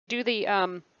do the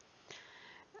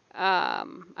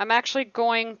I'm actually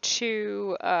going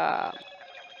to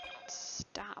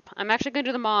stop. I'm actually going to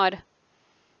do the mod.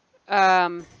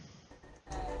 I'm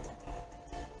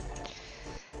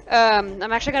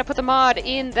actually going to put the mod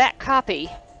in that copy.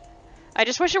 I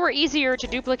just wish it were easier to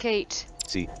duplicate.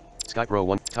 See, Skype Pro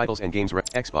 1 titles and games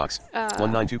Xbox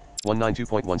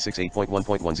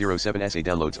 192.168.1.107 SA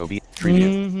downloads OB tree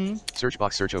view. Search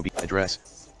box search OB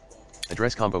address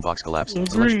combo box collapse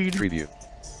selection tree view.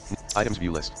 Items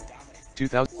view list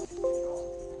 2000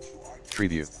 tree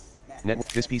view. Network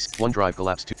this piece OneDrive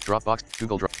collapse to Dropbox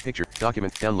Google Drive picture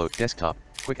document download desktop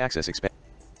quick access expand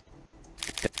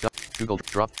Google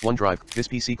Drop OneDrive this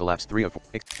PC collapse 3 of 4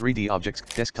 3D objects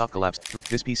desktop collapse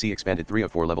this PC expanded 3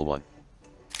 of 4 level 1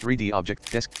 3D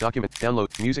object desk document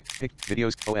download music pic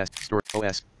videos OS store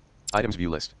OS items view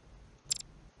list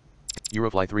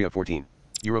eurofly 3 of 14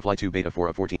 eurofly 2 beta 4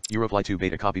 of 14 eurofly 2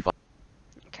 beta copy file.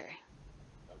 Okay.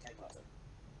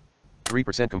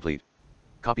 3% complete.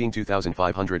 Copying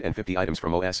 2,550 items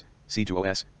from OS C to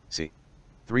OS C.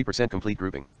 3% complete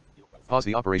grouping. Pause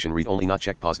the operation read only not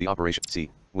check pause the operation C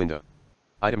window.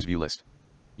 Items view list.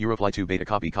 Eurofly 2 beta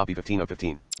copy 15 of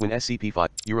 15. Win SCP-5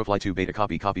 Eurofly 2 beta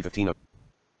copy 15 of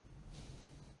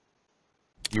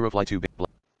Eurofly 2 beta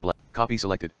copy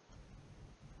selected.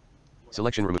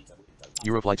 Selection removed.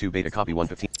 Eurofly 2 beta copy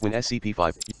 115. Win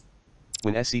SCP-5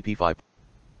 Win SCP-5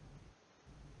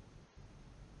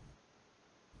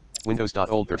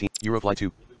 Windows.old 13 Eurofly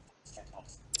 2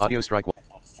 Audio strike 1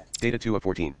 Data 2 of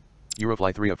 14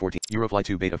 Eurofly 3 of 14 Eurofly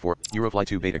 2 beta 4 Eurofly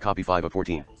 2 beta copy 5 of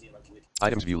 14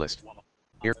 Items view list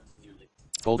Air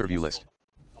Folder view list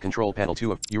Control panel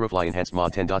 2 of Eurofly enhanced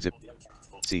mod 10.zip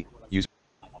C user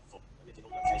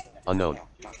unknown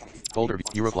Folder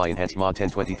Eurofly enhanced mod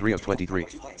 1023 of 23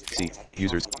 C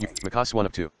users Macos 1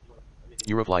 of 2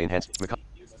 Eurofly enhanced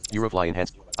Eurofly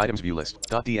enhanced items view list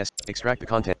 .ds extract the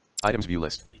content items view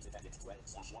list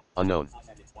unknown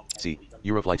C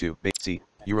Eurofly 2 C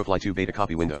Eurofly 2 beta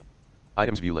copy window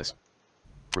items view list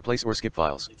replace or skip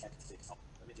files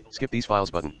skip these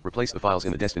files button replace the files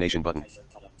in the destination button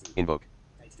invoke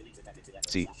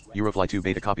C Eurofly 2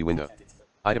 beta copy window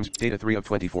items data 3 of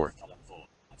 24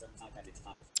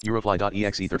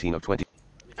 Eurofly.exe 13 of 20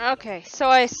 Okay,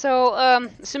 so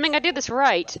assuming I did this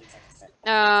right,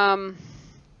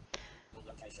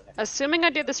 assuming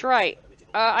I did this right,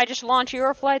 I just launch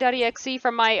eurofly.exe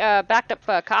from my backed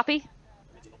up copy.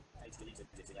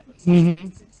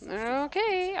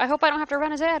 Okay, I hope I don't have to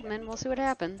run as admin. We'll see what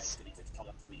happens.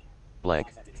 Blank.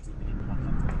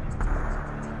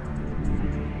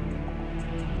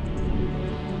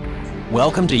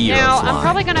 Welcome to Eurofly. Now I'm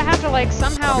probably gonna have to like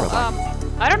somehow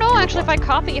I don't know actually if I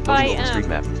copy if I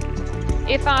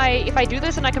do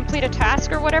this and I complete a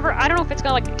task or whatever, I don't know if it's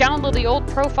gonna like download the old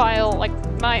profile, like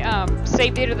my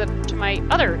save data to my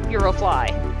other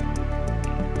Eurofly.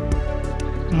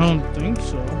 I don't think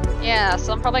so. Yeah,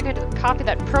 so I'm probably going to copy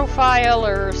that profile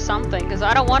or something because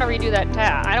I don't want to redo that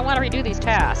I don't want to redo these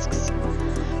tasks.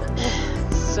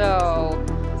 So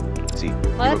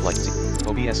let's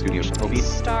OBS Studio OBS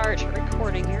start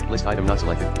recording here. List item not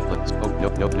selected.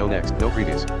 No next. No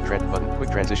previous. Button. Quick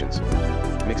transitions.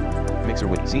 Mixer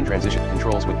with scene transition.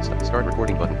 Controls with start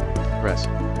recording button. Press.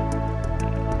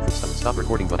 Stop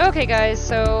recording button. Okay, guys.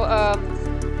 So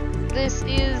this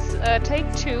is take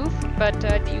 2, but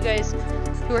you guys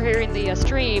who are hearing the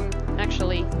stream,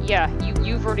 actually, yeah,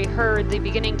 you've already heard the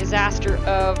beginning disaster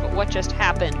of what just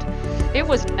happened. It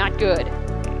was not good.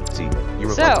 So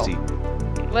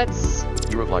let's.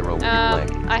 Eurofly row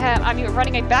blank. I'm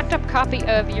running a backed up copy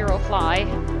of Eurofly,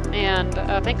 and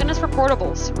thank goodness for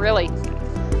portables. Really,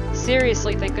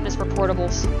 seriously, thank goodness for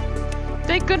portables.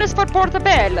 Thank goodness for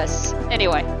portables.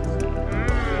 Anyway,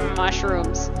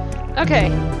 mushrooms. Okay.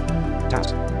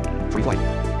 Task. Free flight.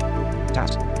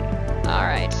 Task. All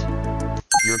right.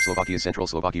 Europe, Slovakia, Central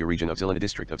Slovakia region of Zilina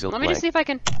district of Zilina. Let me just see if I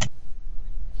can.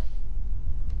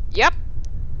 Yep.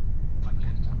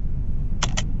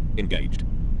 Engaged.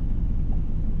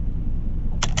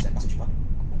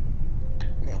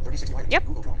 Yep.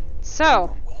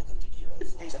 So.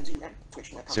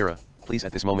 Sarah, please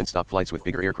at this moment stop flights with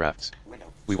bigger aircrafts.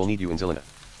 We will need you in Zilina.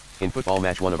 In football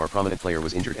match, one of our prominent player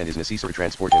was injured and is necessary to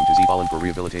transport him to Zvolen for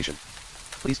rehabilitation.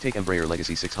 Please take Embraer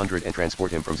Legacy 600 and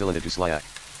transport him from Zilina to Slyak.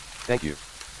 Thank you.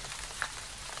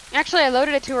 Actually, I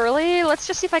loaded it too early. Let's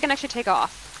just see if I can actually take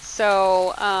off.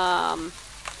 So,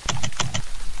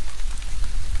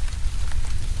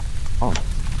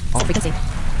 On frequency.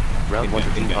 Round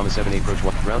 115,7 approach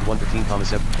 1. Round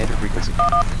 115,7 enter frequency.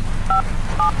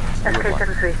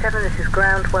 SK737, this is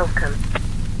ground, welcome.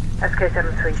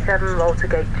 SK737, roll to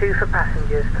gate 2 for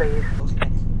passengers, please.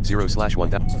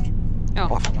 0/1000.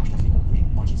 Oh. Off.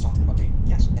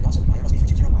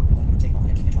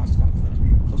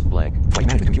 Blank. Flight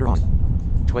management computer on.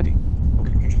 20.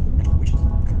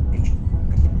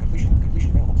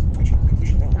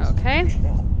 Okay.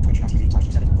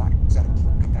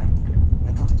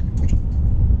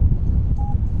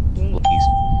 East.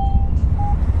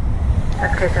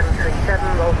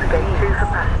 SK737, roll to gate 2 for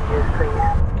passengers, please.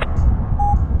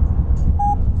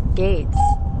 Gates.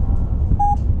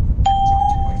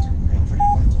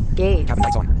 Gates. Cabin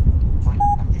lights on.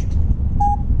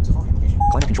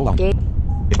 Climate control on. Gate.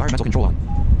 Environmental control on.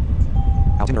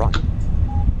 Altimeter on.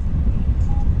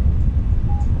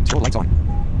 Strobe lights on.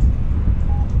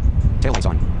 Tail lights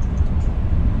on.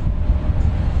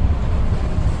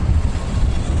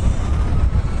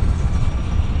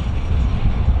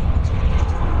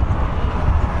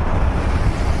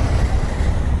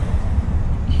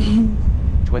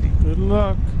 Good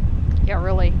luck. Yeah,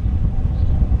 really.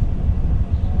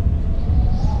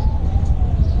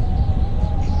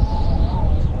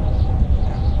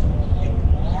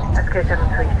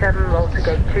 SK737, roll to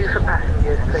gate 2 for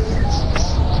passengers, please.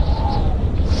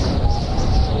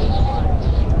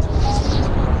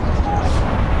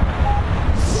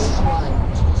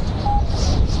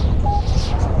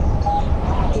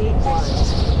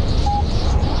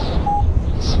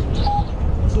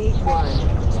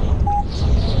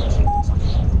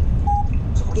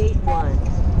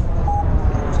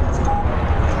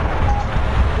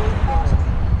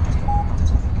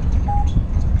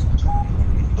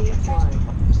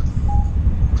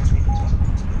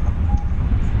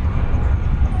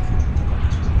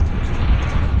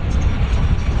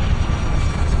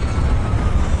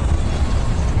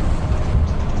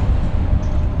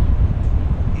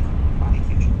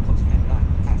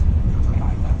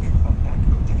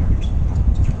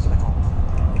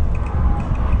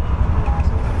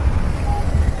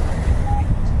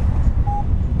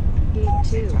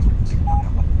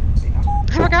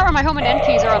 I forgot where my home and end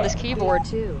keys are on this keyboard.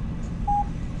 Gate 2.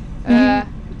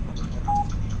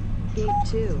 Gate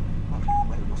 2.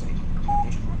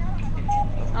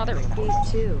 Oh, there we go. Gate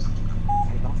 2.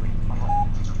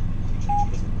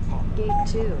 Gate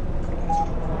 2.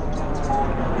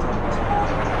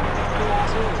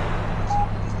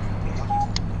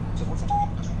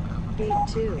 Gate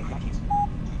 2.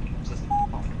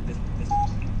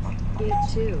 Gate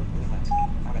 2.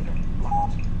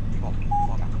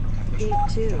 Gate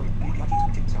 2.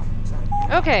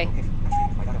 Okay.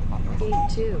 Gate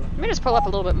 2. Let me just pull up a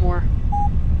little bit more.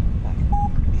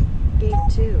 Gate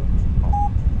 2.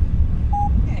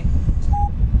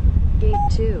 Gate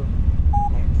 2.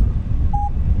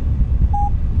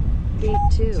 Gate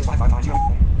 2.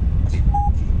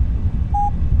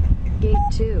 Gate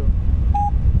 2.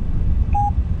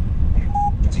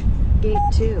 Gate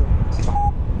 2.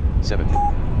 7.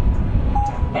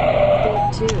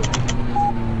 Gate 2.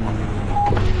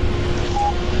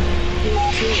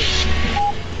 Gate 2.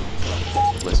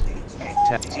 List.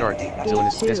 Tap. Start.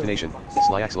 Zelenis. two. Destination.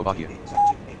 Slyak, Slovakia.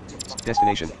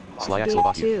 Destination. Slyak, Gate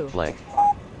Slovakia. two. Blank.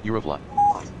 Eurofly.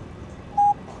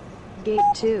 Gate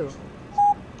 2.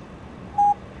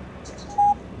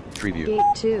 Tree view. Gate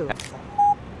 2.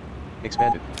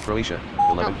 Expanded. Croatia.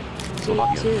 11. Gate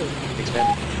Slovakia. 2.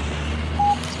 Expanded.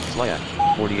 Slyak.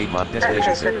 48 mile.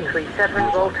 Destination 7.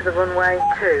 SK737, roll to the runway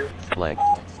 2. Blank.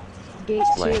 Gate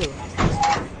Blank. 2.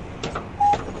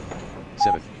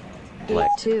 7. Gate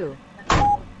Blank. 2.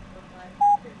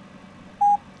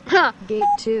 Huh. Gate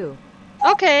 2.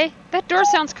 Okay. That door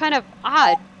sounds kind of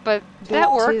odd, but that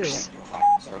Gate works.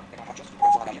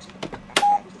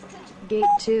 2. Gate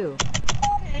 2.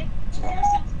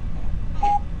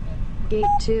 Gate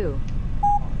 2.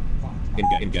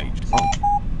 Engaged. On.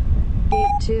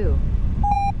 Gate 2.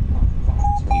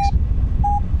 East.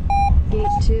 Gate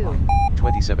 2.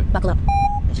 27. Buckle up.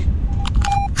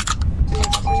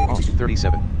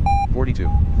 37. 42.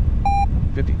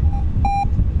 50.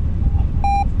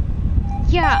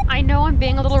 Yeah, I know I'm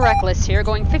being a little reckless here,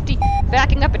 going 50,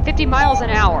 backing up at 50 miles an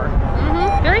hour.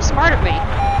 Mm-hmm. Very smart of me.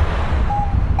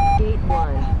 Gate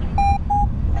 1.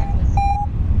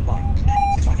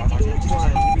 Gate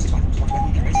 1.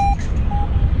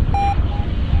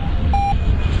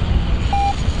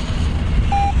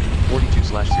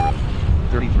 42/0.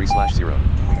 33/0.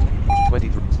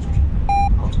 23.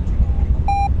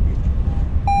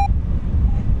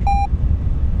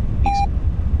 East.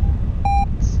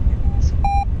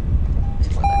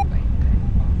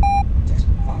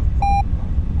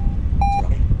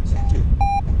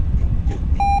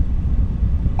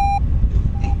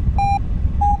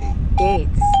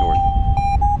 Gates. North.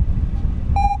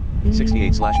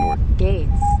 68/north.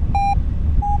 Gates.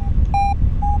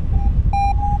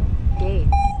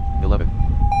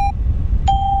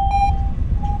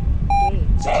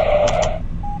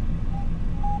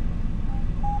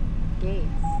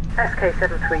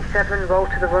 737, roll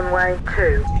to the runway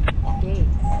 2. Gates.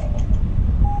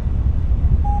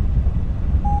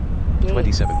 Gates.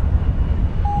 27.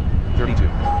 32.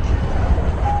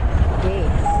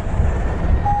 Gates.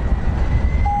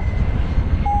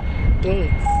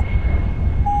 Gates.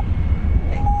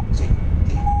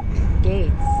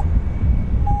 Gates.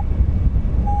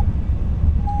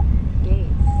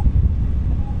 Gates.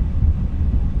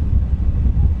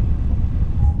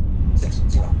 6,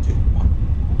 0, 2, 1.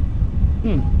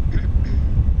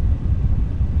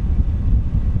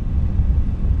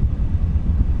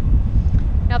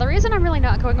 Now the reason I'm really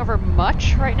not going over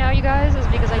much right now, you guys, is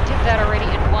because I did that already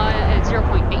in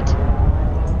 0.8.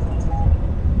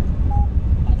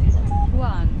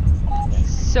 1.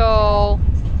 So,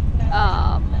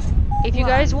 if you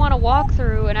guys want to walk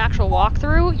through an actual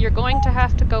walkthrough, you're going to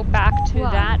have to go back to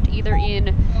that either in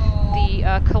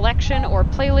the collection or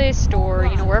playlist or,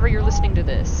 you know, wherever you're listening to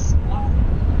this.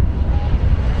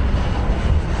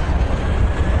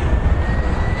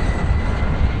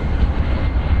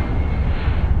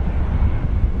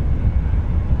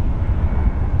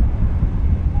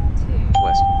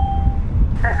 West.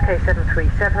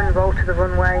 SK737, roll to the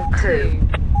runway 2.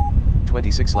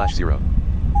 26/0.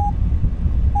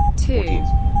 2. 14.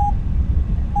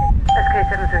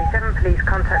 SK737, please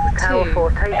contact the tower 2. for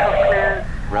takeoff clearance.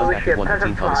 Ground We wish you active a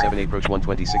pleasant 115,7 flight. approach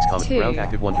 126, 2. ground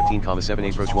active 115,7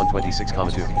 approach 126, 2.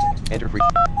 Enter free.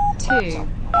 2.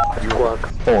 Euro.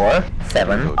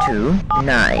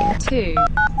 4729. 2.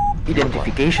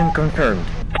 Identification confirmed.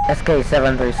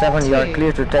 SK737, you are Two.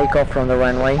 clear to take off from the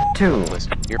runway 2. List.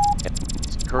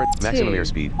 Current maximum 2.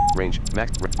 airspeed. Range.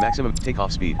 Maximum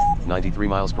takeoff speed. 93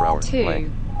 miles per hour. 2.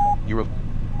 Blank. Euro.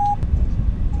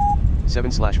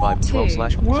 7/5. 2.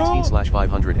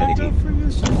 12/16/518.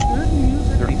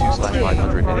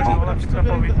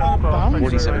 32/518.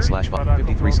 47/5.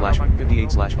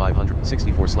 53/58/500.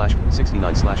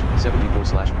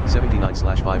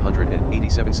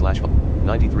 64/69/74/79/587/500.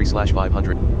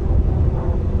 93/500.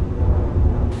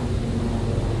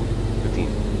 15.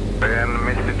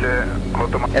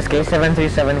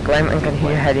 SK737, climb and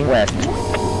continue heading west.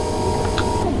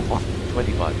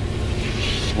 25.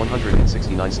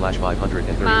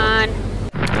 169/531. Come on.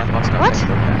 Black box What? context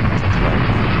notepad.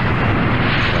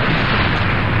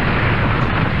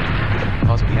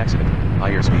 Cause of the accident.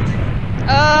 High airspeed.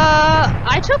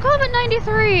 I took off at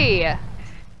 93.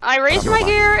 I raised my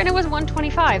gear and it was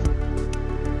 125.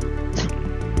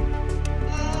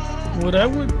 What I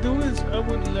would do is I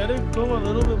would let it go a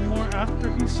little bit more after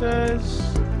he says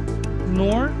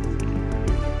north,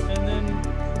 and then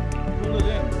pull it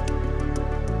in.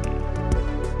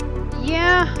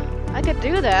 Yeah, I could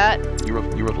do that.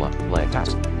 Eurofly. Blank.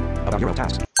 Task. About Euro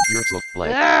task. Eurofly.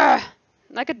 Blank. Ugh,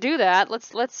 I could do that.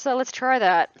 Let's try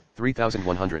that.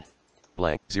 3,100.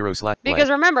 Blank. 0/blank.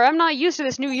 Because remember, I'm not used to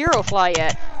this new Eurofly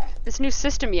yet. This new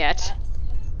system yet.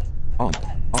 On.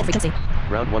 Off. Frequency.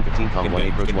 Ground 115,1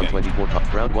 approach 124.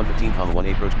 Ground 115,1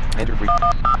 approach. Enter free.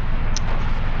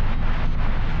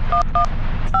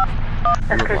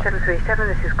 SK737,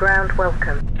 this is ground,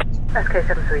 welcome.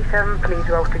 SK737, please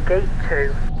roll to gate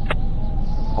 2.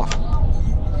 Off.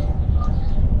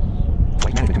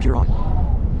 Flight management computer on.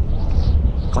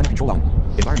 Climate control on.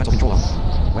 Environmental control on.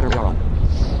 Weather radar on.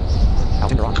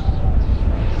 Altimeter on.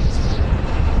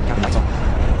 Cabin lights on.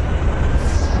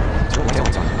 Zero tail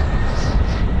lights on.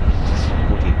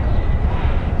 14.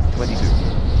 22.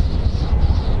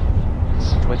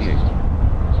 28.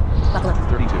 Buckle up.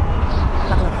 32.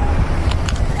 Buckle up.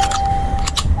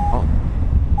 On.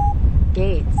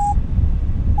 Gates.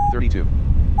 32.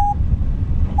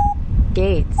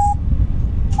 Gates.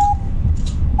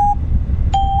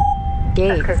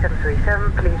 Gates.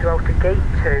 SK737, please roll to gate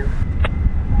 2.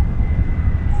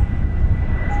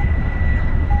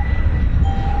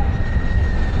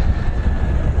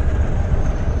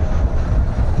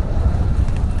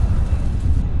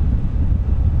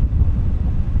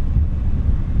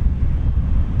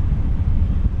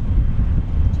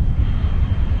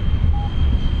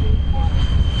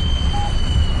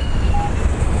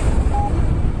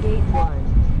 Gate 1.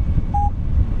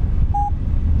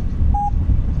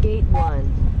 Gate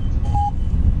 1.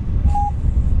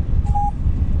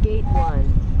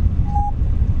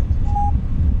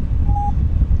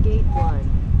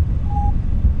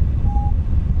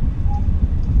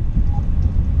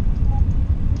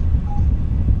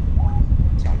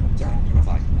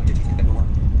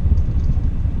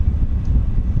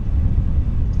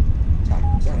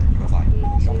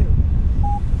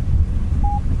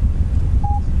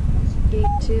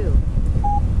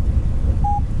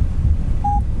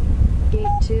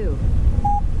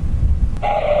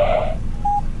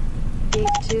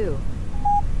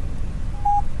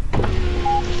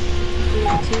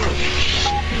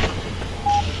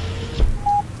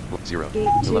 Gate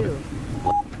 2. 11.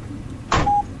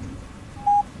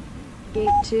 Gate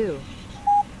 2.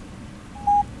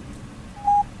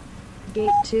 Gate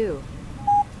 2.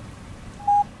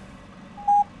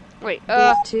 Wait,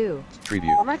 Gate 2. Tree where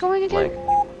view. am I going again?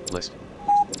 Blank. List.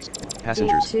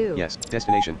 Passengers. Gate 2. Yes.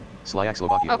 Destination. Slovak,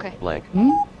 Slovakia. Okay. Blank.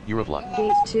 Hmm? Eurofly.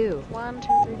 Gate 2. 1, 2,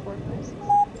 3, 4, 5, 6.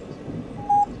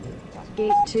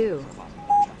 Gate 2.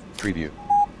 Tree view.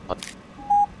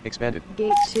 Expanded.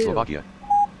 Gate 2. Slovakia.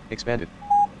 Expanded.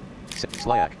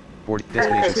 Slovak. 40.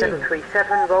 Destination.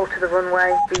 SK737, roll to the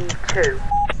runway B2.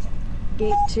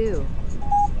 Gate 2.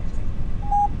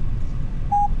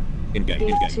 Engage. Gate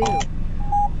Engage. 2.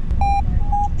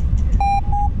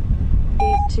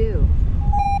 Gate 2.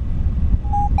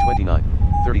 29.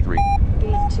 33.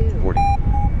 Gate 2. 40.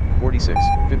 46.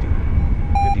 50.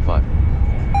 55.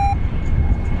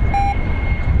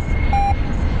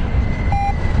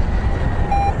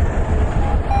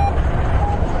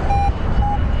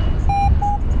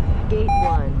 Gate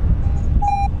 1.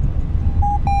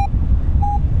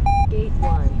 Gate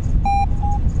 1.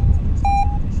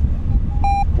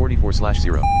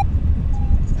 44/0.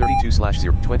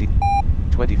 32/0. 20.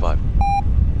 25.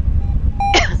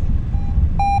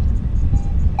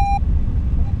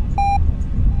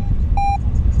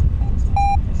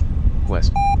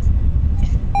 West.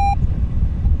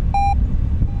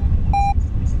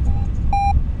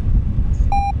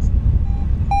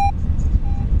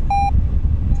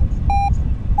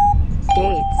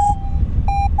 Gates.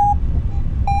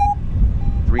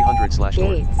 300/north.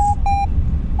 Gates.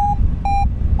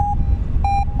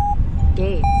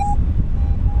 Gates.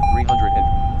 300 and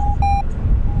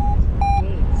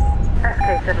Gates.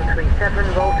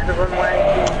 SK737, roll to the runway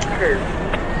B2.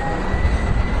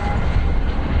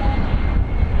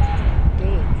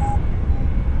 Gates.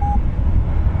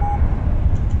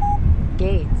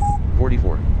 Gates.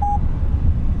 44.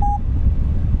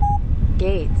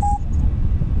 Gates.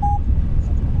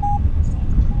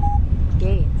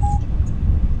 Gates.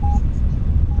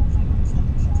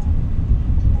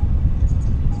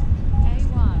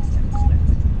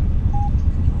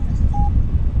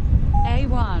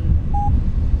 A1.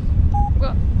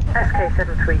 Well,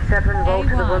 SK737, roll to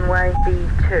the A1. runway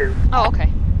B2. oh, okay.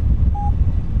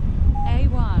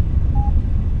 A1.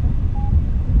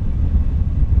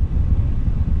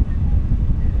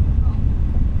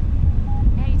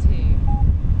 A2.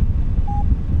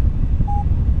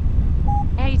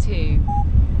 A2.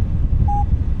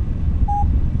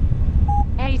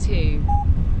 A2.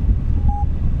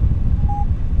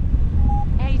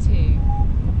 A2.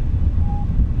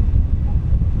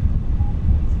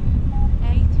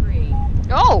 A3.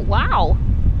 Oh, wow.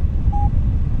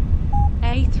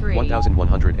 A3.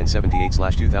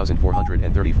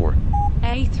 1178/2434.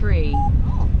 A3.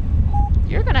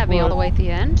 You're gonna have me all the way at the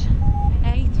end.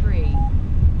 A3.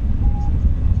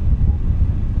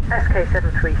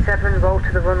 SK737, roll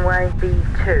to the runway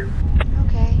B2.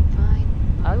 Okay, fine.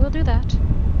 I will do that.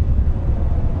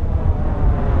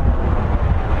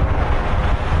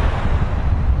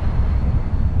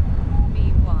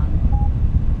 B1.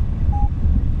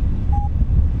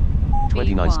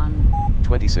 29. B1.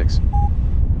 26.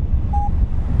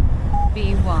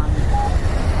 B1.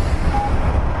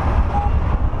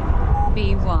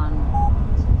 B1.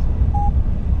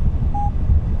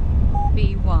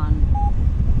 B1.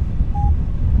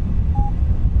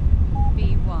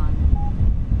 B1.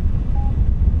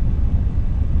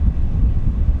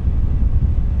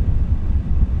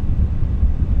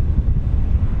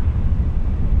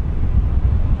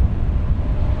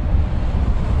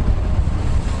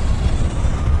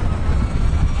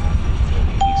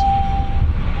 East.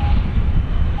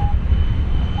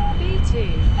 B2.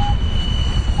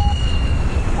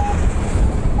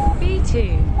 B2.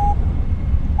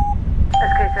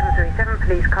 SK737,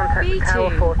 please contact the tower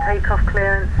B2. for takeoff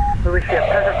clearance. We wish you a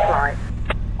pleasant flight.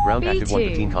 Ground active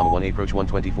B2. 115,1 approach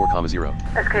 124,0.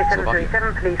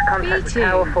 SK737, please contact the B2.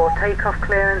 tower for takeoff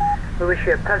clearance. We wish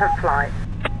you a pleasant flight.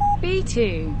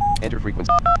 B2. Enter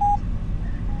frequency.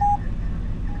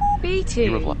 B2.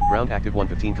 Eurofly. Ground active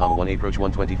 115,1 approach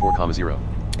 124,0.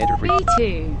 Enter frequency.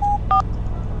 B2.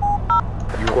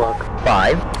 Eurofly.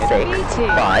 5, 6, B2.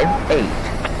 5, 8.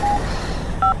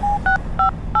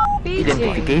 B2.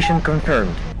 Identification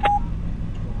confirmed.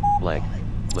 Blank.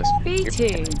 List.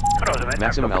 B2.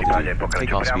 Maximum altitude.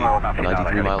 Takeoff speed.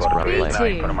 93 miles per hour. Blank.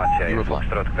 B2. Eurofly.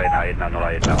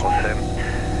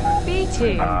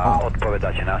 B2.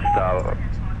 Odpovedáte na stav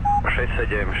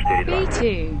 6742. B2.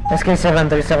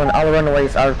 SK737, all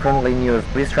runways are currently in use.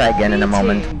 Please try again in a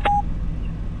moment.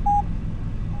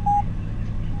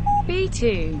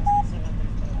 B2.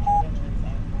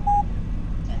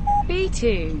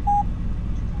 B2.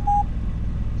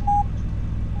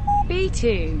 B2.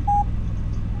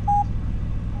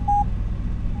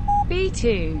 B2.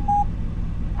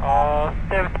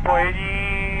 Jsem spojení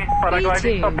paragliding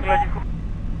B2. stop hledíku.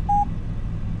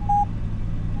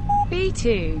 B2.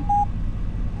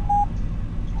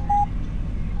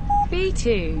 B2.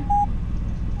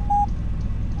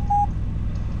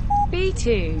 B2.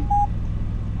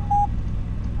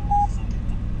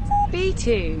 B2.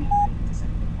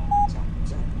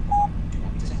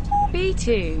 B2.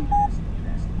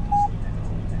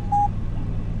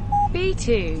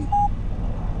 B2.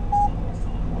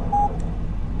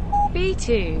 B2.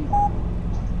 B2.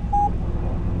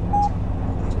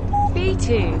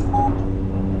 B2.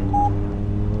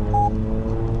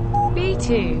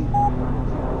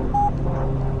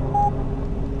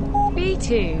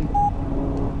 B2.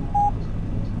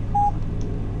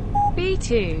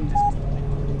 B2.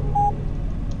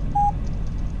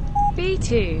 B2.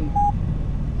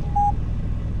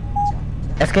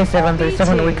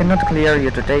 SK737, we cannot clear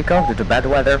you to take off due to bad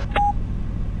weather.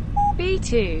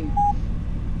 B2.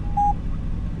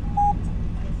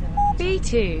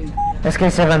 B2.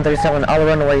 SK737, all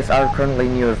runways are currently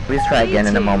in use. Please try again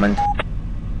in a moment.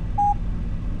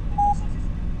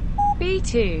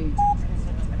 B2.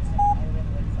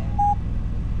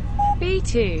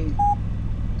 B2.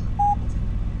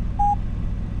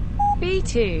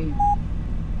 B2.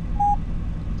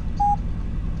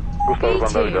 Gustav Urban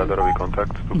David, radarový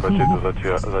kontakt, stúpate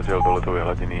zatiaľ do letovej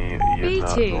hladiny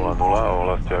 1.00 a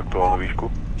ohlaste aktuálnu výšku.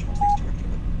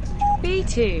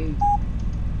 B2.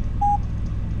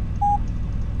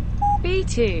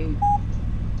 B2.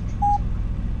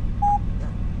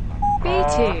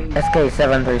 B2.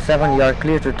 SK737, you are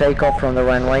clear to take off from the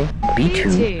runway. B2.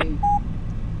 B2.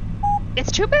 It's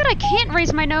too bad I can't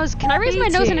raise my nose. Can I raise my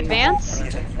nose in advance?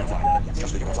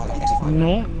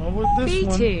 No, not with this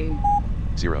one. B2.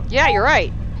 0. Yeah, you're right.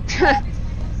 Okay.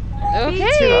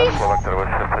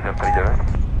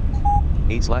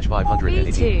 8/518.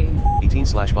 18/518.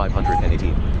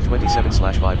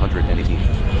 27/518.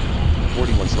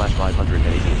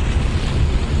 41/518.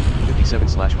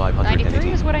 57/518.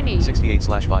 93 is what I need.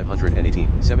 68/518.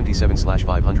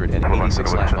 77/500.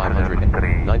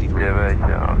 86/500. 93.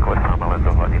 Klesáme len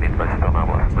do hladiny 200 na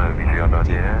vlastné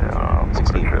vyžiadanie a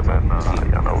pokračujeme na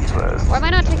Janovce. Why am I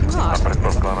not taking off?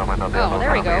 Predpokladáme na Oh, there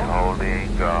we go. holding.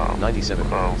 97.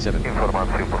 7.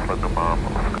 Informáciu poslednú mám.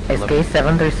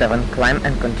 SK737, climb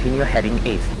and continue heading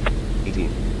east. 18.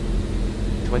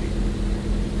 20.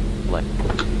 Left.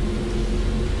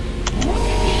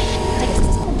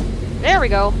 There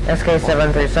we go.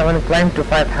 SK737, climb to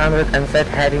 500 and set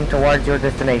heading towards your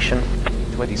destination.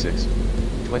 26.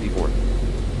 24.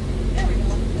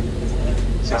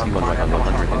 61 right on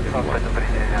 151.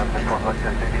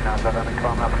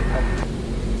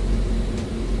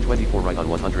 24 right on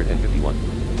 151.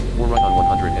 4 right on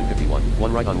 151.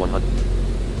 1 right on 100.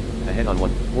 Ahead on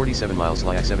 47 miles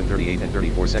Lyak 7:38 and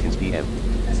 34 seconds PM.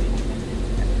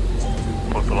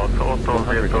 109 crosswind from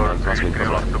right.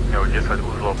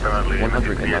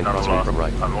 109 crosswind from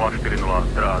right.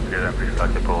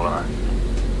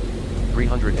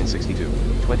 362.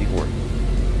 24.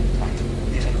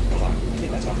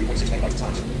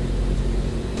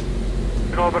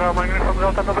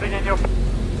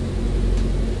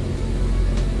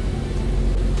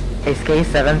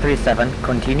 SK737,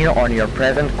 continue on your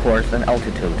present course and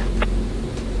altitude.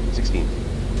 16.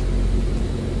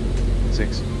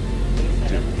 6.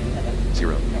 2.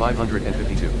 0.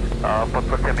 552.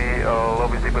 Potvrďte mi low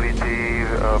visibility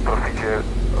procedure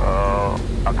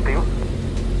active.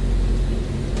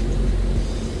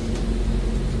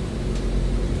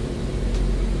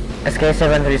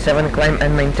 SK737, climb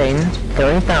and maintain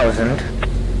 30,000.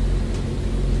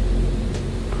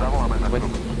 Zavoláme na Twenty.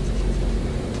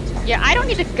 Yeah, I don't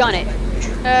need to gun it.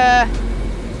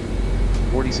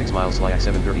 46 miles Lyak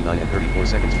 7:39 and 34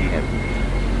 seconds PM.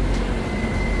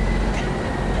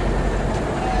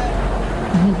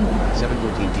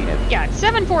 7:14 PM. Yeah, it's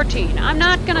 7:14. I'm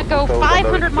not gonna go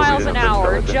 500 miles an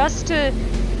hour just to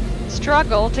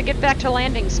struggle to get back to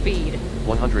landing speed.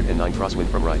 109 crosswind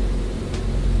from right.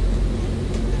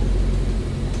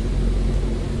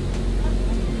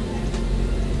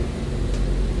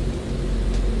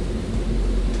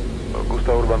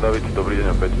 Gustav Urban David, dobrý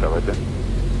deň opäť, stávajte.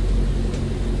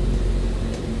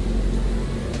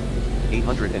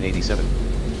 887. I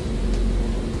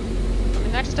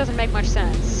mean, that just doesn't make much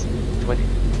sense. 20.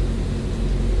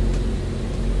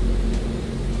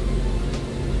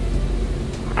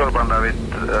 Gustav Urban David,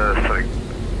 sorry,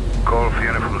 Golf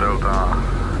Uniform Delta,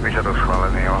 výžiadok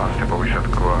schválený, ohlaste po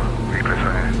výsledku a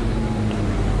vyklesanie.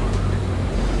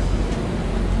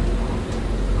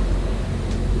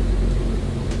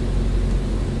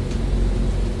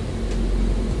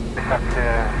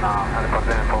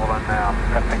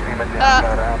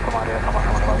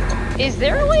 Is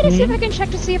there a way to see if I can check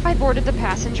to see if I boarded the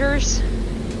passengers?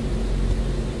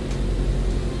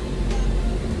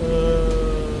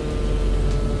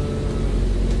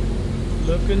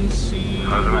 Look and see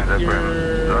with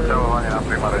your control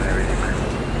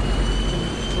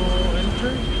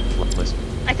enter. List.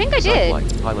 I think I Side did.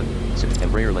 flight, pilot,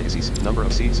 Embraer legacies, number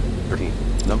of seats, 13.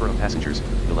 Number of passengers,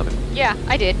 11. Yeah,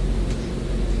 I did.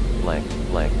 Blank,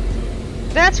 blank.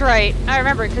 That's right. I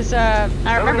remember because I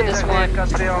remember this one.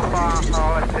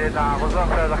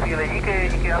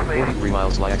 43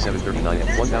 miles Lyak 739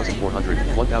 at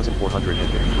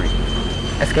 1,453.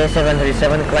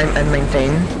 SK737 climb and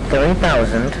maintain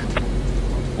 3000.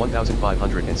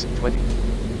 1,520.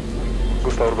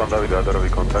 Gustav Urban David, radarový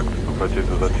kontakt. Vstúpajte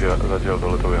do zatiaľ do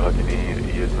letovej hladiny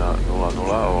 100 a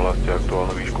ohlaste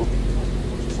aktuálnu výšku.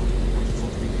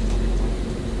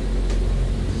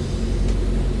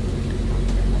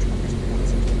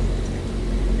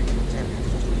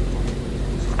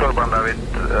 Urban David,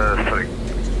 sorry,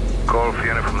 Golf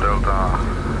Uniform Delta,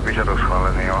 výžiadok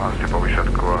schválený, ohlaste po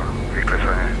výšatku a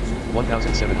vyklesanie.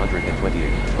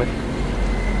 1,728. 20.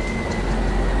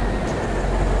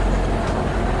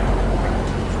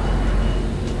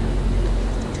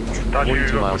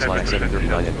 42 miles Lyak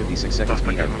 739 and 56 seconds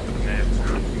PM.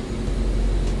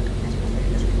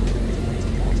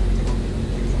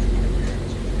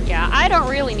 Yeah, I don't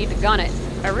really need to gun it.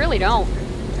 I really don't.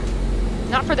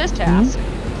 Not for this task.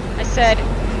 I said,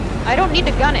 I don't need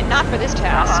to gun it, not for this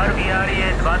task.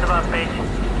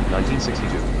 1962.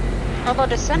 Although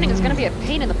descending is going to be a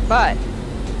pain in the butt.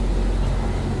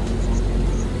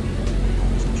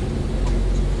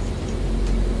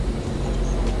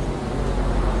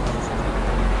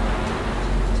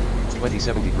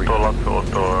 Tuolla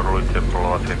Otto, Ruitse,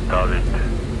 Polovasin, David,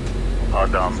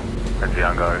 Adam, ensi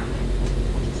hangaari.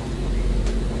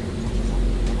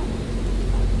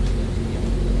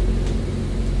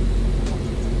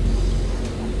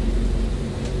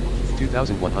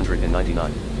 $2,199.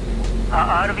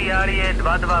 RVRE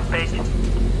 225.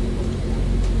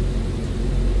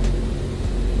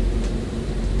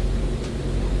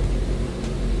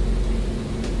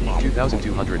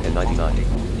 2,299.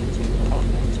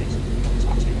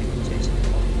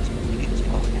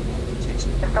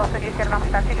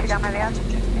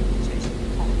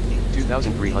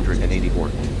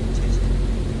 2,384.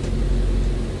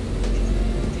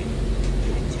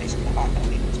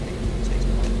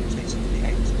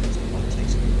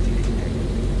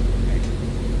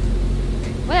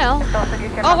 Well,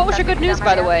 oh, what was your good news,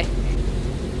 by the way? I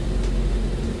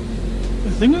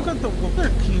think I got the weather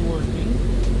key working.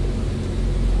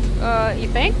 You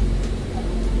think?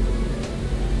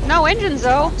 No engines,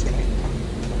 though.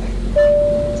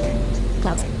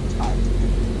 Clouds.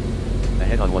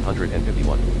 Ahead on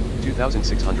 151.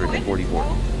 2,644.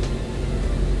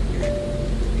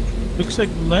 Looks like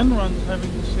Lenron's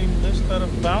having the same list out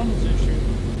of bounds issue.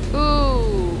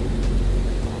 Ooh.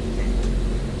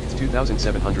 It's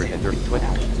 2,730. 20.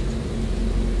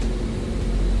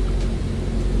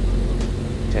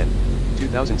 10.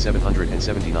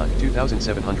 2,779.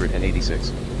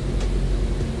 2,786.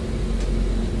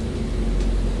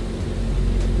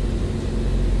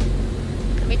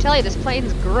 Let me tell you, this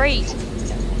plane's great.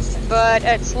 But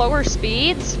at slower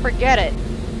speeds, forget it.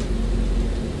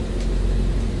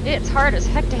 It's hard as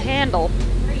heck to handle.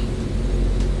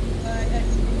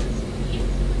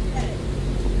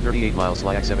 38 miles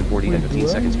Lyak 740 and 15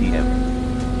 seconds PM.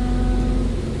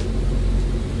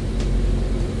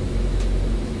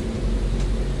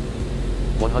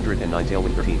 $109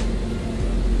 tailwind 13.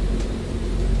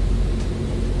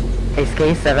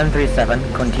 SK737,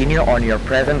 continue on your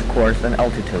present course and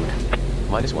altitude.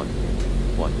 -1.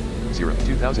 1. 0.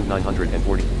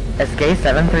 2,940.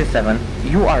 SK737,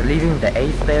 you are leaving the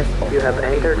airspace of... You have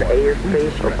entered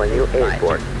airspace of a new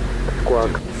airport.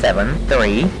 Squawk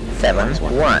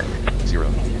 7371. 0.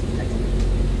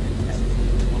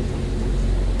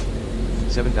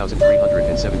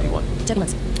 7,371.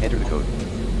 Turbulence. Enter the code.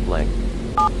 Blank.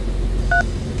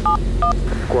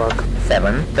 Squawk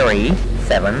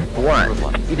 7371.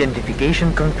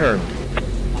 Identification confirmed.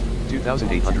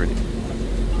 2,800.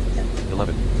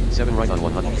 11. 7 right on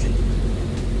 100.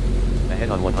 Ahead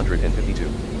on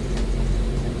 152.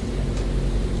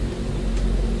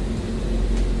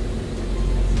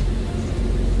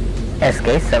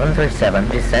 SK737,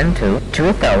 descend to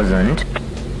 2000.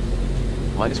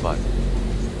 -5.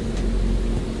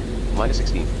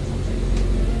 -16.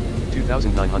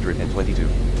 2,922.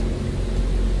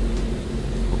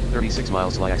 36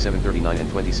 miles Lyak 739 and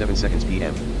 27 seconds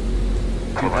PM.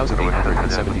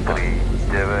 2,875.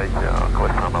 9 a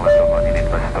klesá na leto hladiny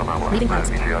 200 na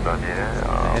vlastné vyžiadanie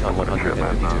a Ahead on pokračujeme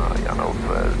 152. na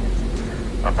Janovce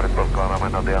a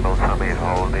predpokladáme nad Janovcami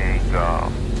holding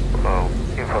a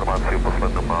informáciu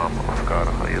poslednú mám Oscar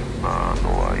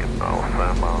 1018 a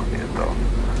je to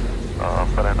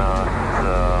pre nás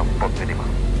pod minima.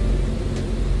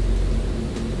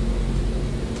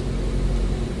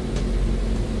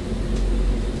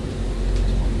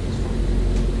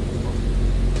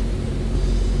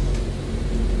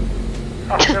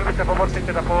 A chcel by sa pomôcť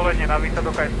teda povolenie na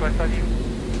výsadok aj s klesaním.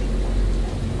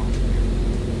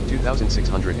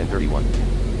 2,631.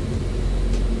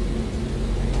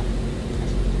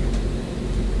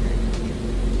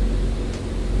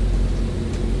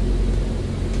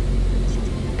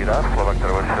 Slovak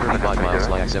Tower 35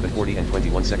 miles lag 740 and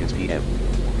 21 seconds PM.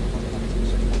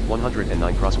 109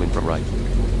 crosswind from right.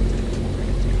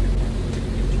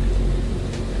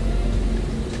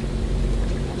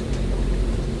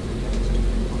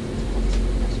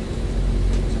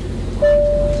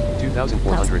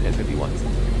 $2,451.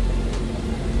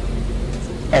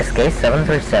 SK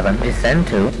 737 descend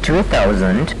to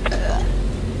 2000.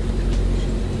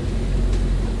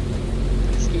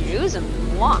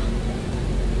 Excusez-moi.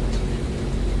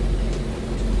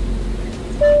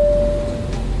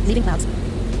 Leaving clouds.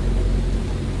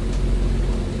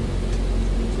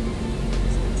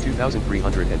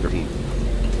 2,313.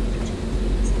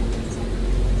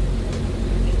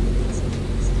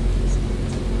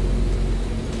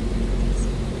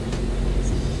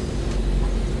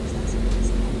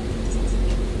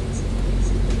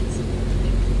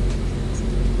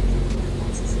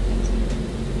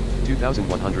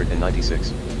 $2,196.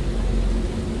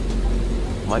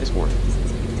 -4.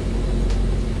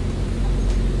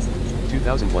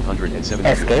 2,172.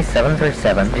 SK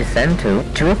 737 descend to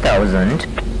 2000.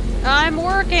 I'm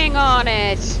working on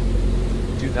it.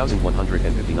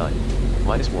 2,159.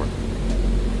 -4.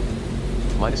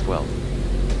 -12.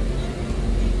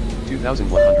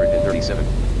 2,137.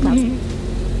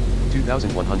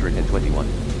 2,121.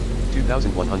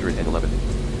 2,111.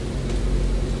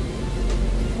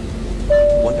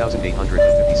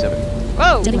 1,857.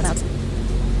 Whoa! 3.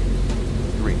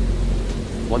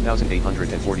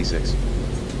 1,846.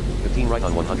 15 right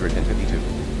on 152.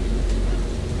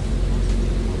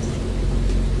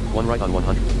 1 right on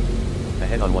 100.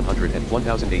 Ahead on 100 and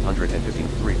 1,815.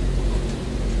 3.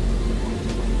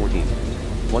 14.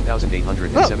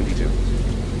 1,872.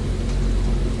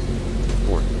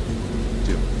 4.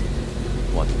 2.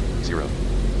 1. 0.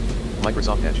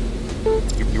 Microsoft Edge.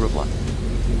 Eurofly.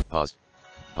 Pause.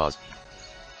 Pause.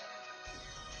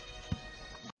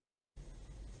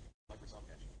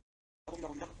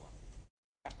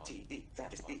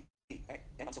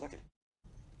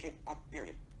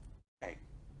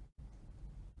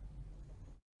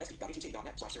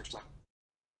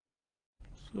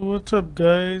 So what's up,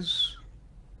 guys?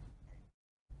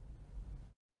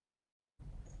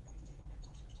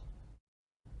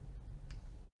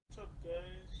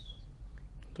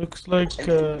 Looks like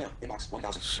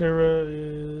Sarah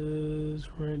is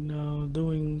right now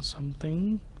doing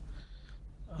something.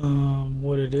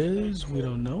 What it is, we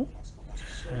don't know.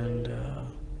 And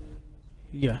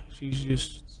yeah, she's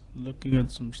just looking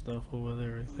at some stuff over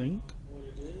there, I think.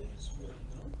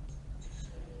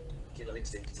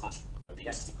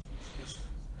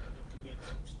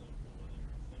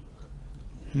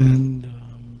 And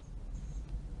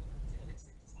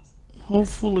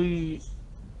hopefully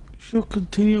she'll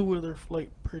continue with her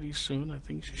flight pretty soon. I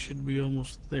think she should be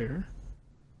almost there.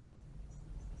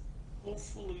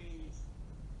 Hopefully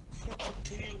she'll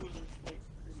continue with her flight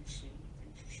pretty soon. I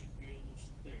think she should be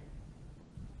almost there.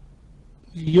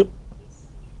 Yep.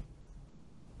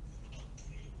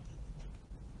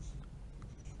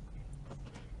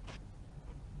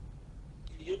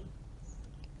 Yep.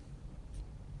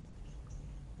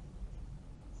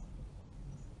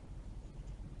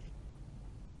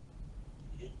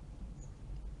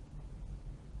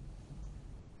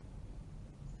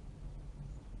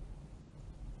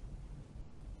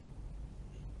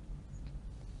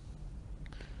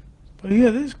 But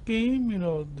yeah, this game,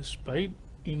 despite,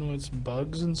 its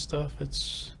bugs and stuff,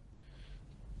 it's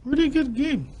a really good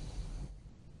game.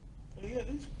 But yeah,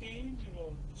 this game,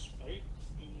 despite,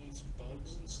 its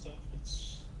bugs and stuff,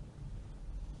 it's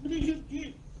a really good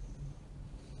game.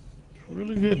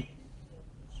 Really good.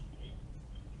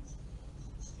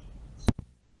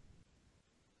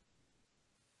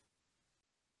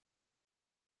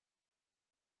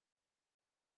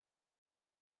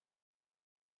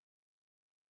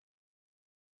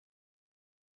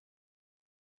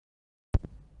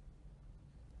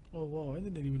 Oh, wow, I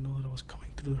didn't even know that I was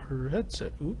coming through her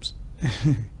headset. Oops.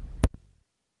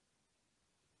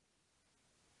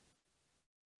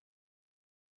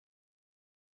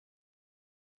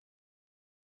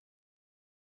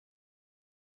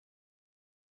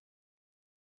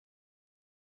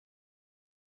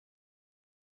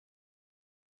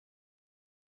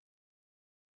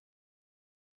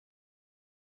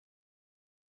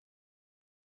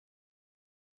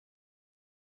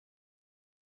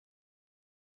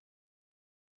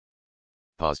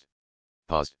 Paused.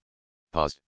 Paused.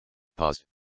 Paused. Paused.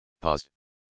 Paused.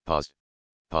 Paused.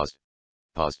 Paused.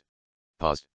 Paused.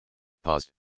 Paused.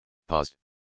 Paused. Paused.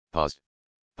 Paused.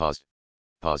 Paused.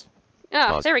 Paused.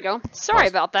 Ah, there we go. Sorry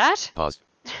about that. Paused.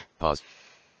 Paused.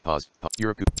 Paused.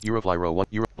 Eurofly row 1.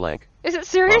 Euro blank. Is it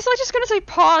seriously just gonna say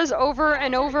pause over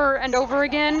and over and over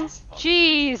again?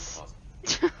 Jeez.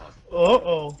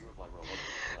 Uh-oh.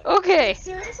 Okay.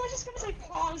 Seriously just gonna say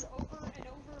pause over and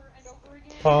over and over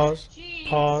again? Pause. Jeez.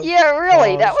 Pause. Yeah,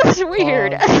 really, pause, that was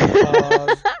weird.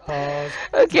 Pause. Pause.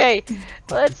 Okay,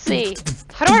 let's see.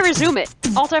 How do I resume it?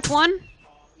 Alt F1?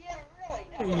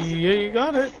 Yeah, you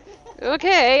got it.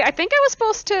 Okay, I think I was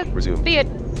supposed to Resume. be at...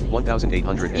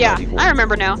 1,894. Yeah, I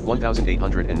remember now.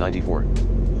 1,894.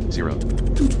 0.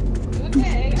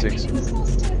 Okay. 6.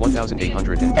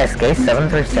 1,800.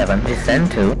 SK737,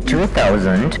 descend to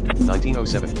 2000.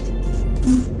 1907.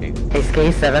 8.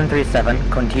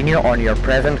 SK737, continue on your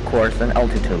present course and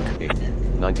altitude. 8.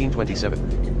 1927.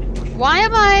 Why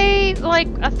am I, like,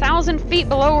 1,000 feet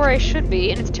below where I should be,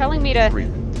 and it's telling me to 3.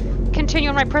 continue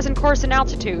on my present course and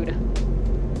altitude?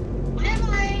 Why am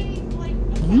I, like,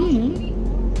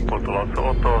 Potula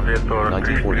Soto, vietor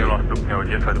 3,0 stupňov,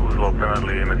 10 uzlov,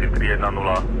 prevedli medzi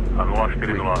 310 a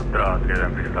 040, dráha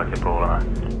 31, pristáte povolené.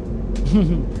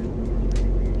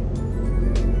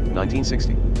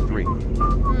 1960. 3.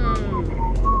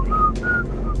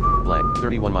 Blank.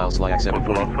 31 miles Slyak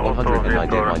 740. 109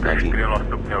 dead line 19. 3,0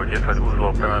 stupňov, 10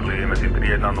 uzlov, prevedli medzi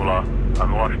 310 a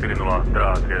 040,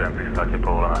 dráha 31, pristáte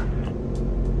povolené.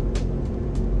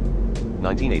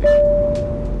 1980.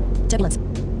 Turbulence.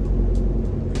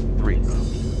 3.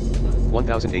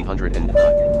 1,809.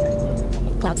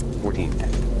 Clouds. 14.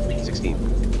 16.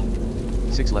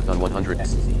 6 left on 100.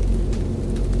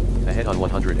 Ahead on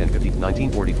 150.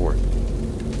 1944.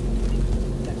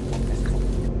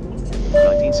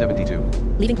 1972.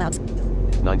 Leaving clouds.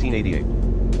 1988.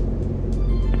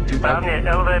 2000.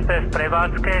 LVP v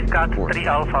prevádzke, CAT 3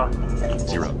 Alpha.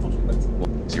 0.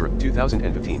 0.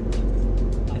 2015.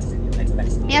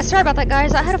 Yeah, sorry about that,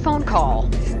 guys. I had a phone call.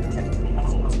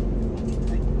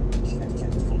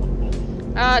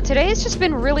 Today's just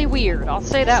been really weird, I'll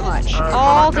say that much.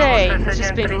 All day, it's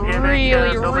just been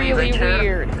really, really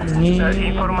weird.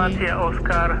 Informácia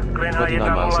Oscar, 29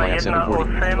 miles Slyak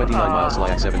 740. 29 miles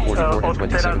Slyak 744 and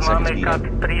 27 seconds CAT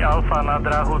PM. 3 Alpha na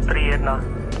dráhu 31.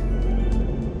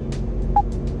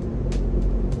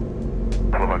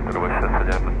 Slovak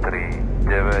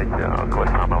 26739 a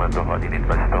klesáme len do hladiny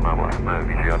 200 na vlastné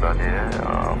vyžiadanie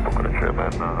a pokračujeme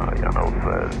na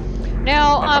Janovce.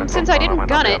 Now, since I didn't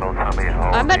gun it,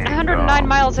 I'm at 109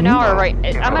 miles an hour right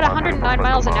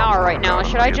now.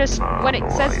 Should I just, when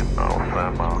it says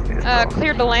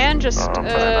cleared to land, just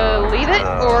leave it,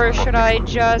 or should I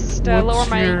just lower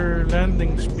my your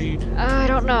landing speed? I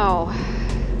don't know.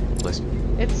 List.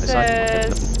 It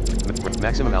says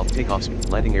Maximum takeoff speed.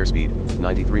 Landing airspeed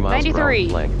 93 miles per hour. 93.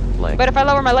 Blank. Blank. But if I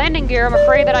lower my landing gear, I'm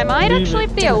afraid that I might Leave actually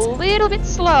it. be a little bit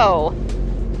slow.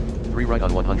 3 right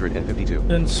on 152.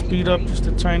 Then speed up just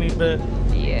a tiny bit.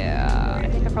 Yeah, I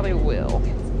think I probably will.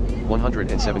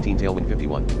 117 tailwind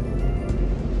 51.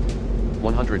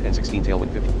 116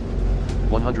 tailwind 50.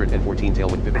 114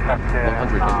 tailwind 50.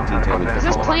 115 tailwind 50. Because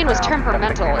this plane was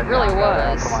temperamental, it really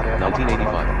was.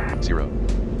 1985. 0.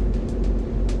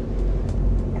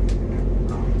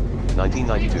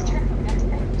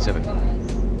 1992. 7.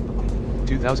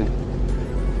 2000.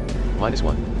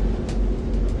 -1.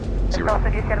 0.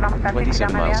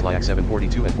 27 miles Slyak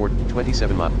 742 and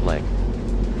 27 mile blank.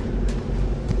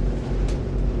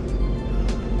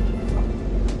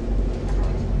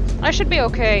 I should be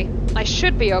okay. I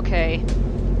should be okay.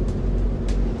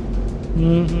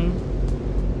 Mm-hmm.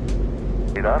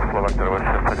 Slovak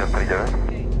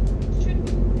 26739.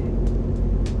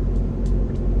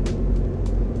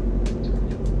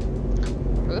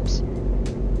 Oops.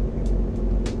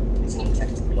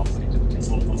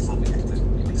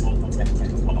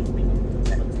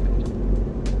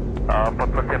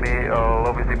 Potvrďte mi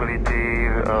low visibility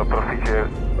procedure.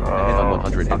 Ahead on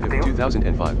 150.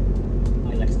 2005.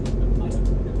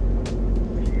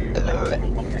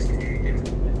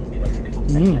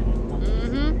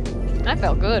 Mm-hmm. That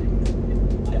felt good.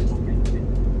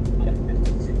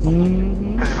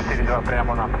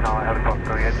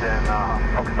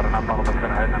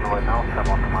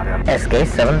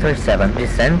 SK737,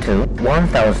 descend to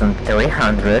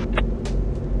 1,300.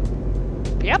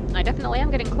 Yep, I definitely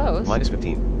am getting close. Minus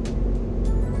 15.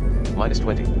 Minus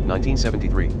 20.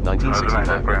 1973.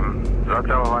 1965.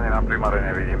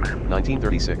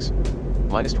 1936.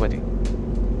 Minus 20.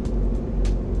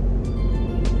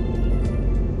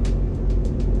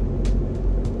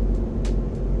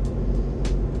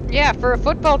 Yeah, for a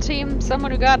football team,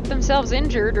 someone who got themselves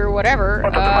injured or whatever,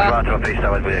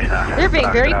 they're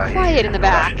being very quiet in the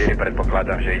back.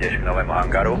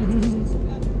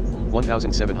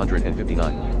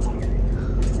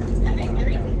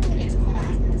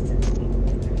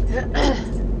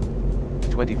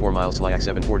 24 miles Slyak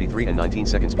 7:43 and 19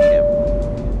 seconds PM.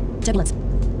 Turbulence.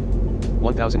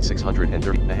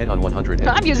 1630 ahead on 100.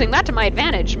 I'm using that to my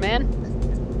advantage, man.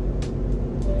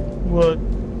 What?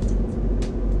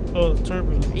 Oh, the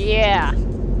turbulence. Yeah.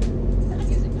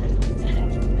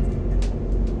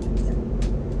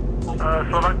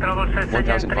 Slovak Travel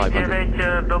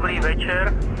 6739, dobrý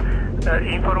večer.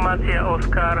 Informácia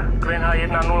Oscar, QNH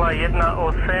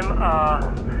 1018 a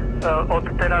od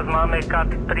teraz máme CAT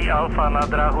 3 Alfa na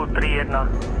dráhu 31.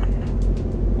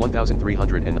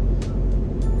 1300 and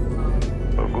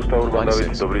Gustav Urban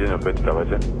David, dobrý deň opäť,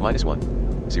 dávajte. minus 1.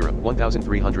 0.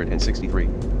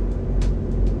 1363.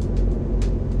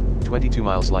 22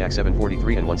 miles Slyak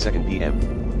 7:43 and 1 second PM.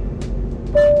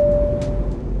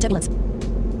 Turbulence.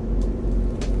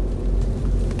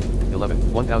 11.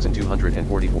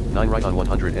 1244. 9 right on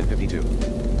 152.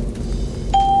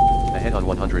 Ahead on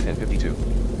 152.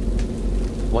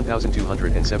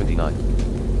 1279.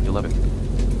 11.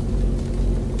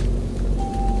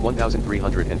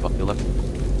 1311.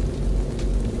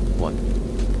 1.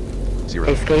 0.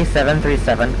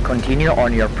 SK737, continue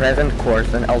on your present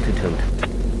course and altitude.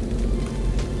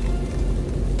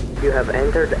 You have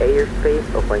entered airspace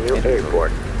of a new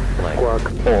airport. Squawk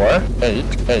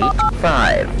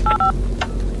 4885.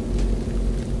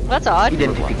 That's odd.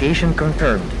 Identification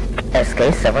confirmed.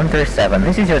 SK737,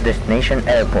 this is your destination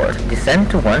airport. Descend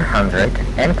to 100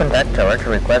 and contact tower to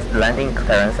request landing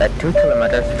clearance at 2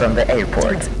 kilometers from the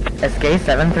airport.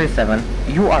 SK737,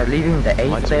 you are leaving the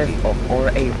airspace of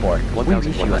our airport. We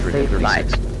wish you a safe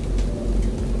flight.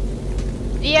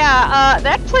 Yeah,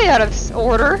 that played out of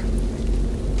order.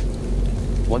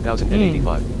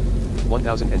 1085.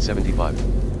 1075.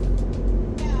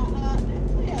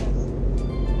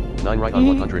 9 right on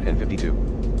 152.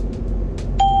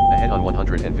 Ahead on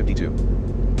 152.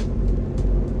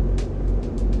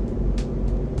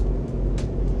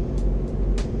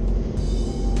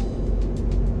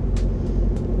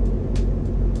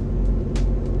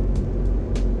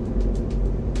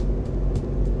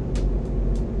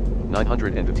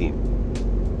 $915.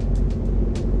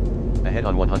 Ahead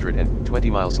on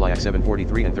 120 miles Slyak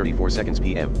 7:43 and 34 seconds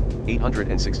PM.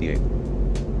 868.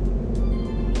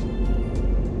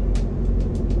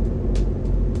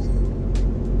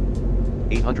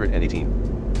 $818.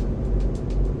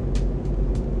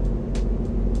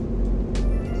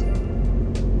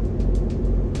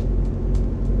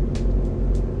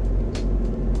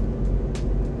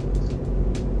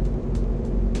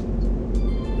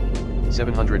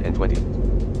 $720.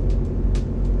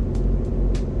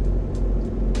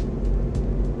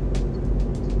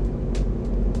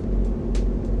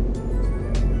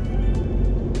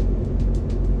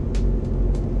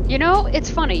 You know, it's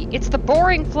funny. It's the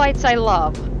boring flights I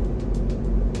love.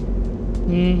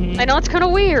 I know it's kind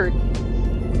of weird.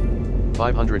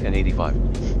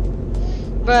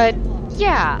 585. But,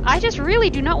 yeah, I just really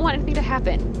do not want anything to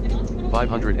happen.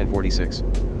 546.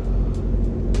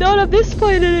 Not on this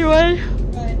plane anyway.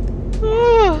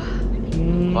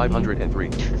 503.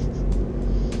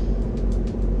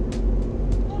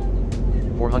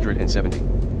 470.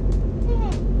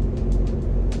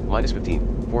 Minus 15.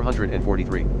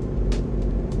 443.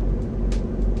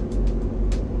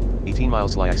 18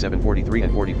 miles Slyak 7:43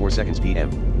 and 44 seconds PM.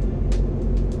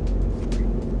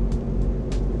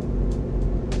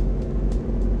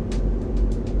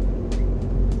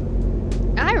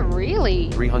 I really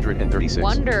 336.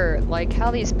 wonder, like,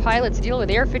 how these pilots deal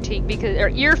with air fatigue because, or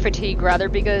ear fatigue rather,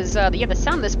 because yeah, the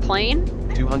sound of this plane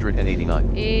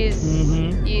 289. is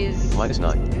minus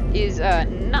 9. Is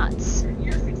nuts.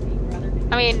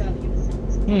 I mean,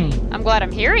 I'm glad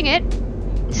I'm hearing it.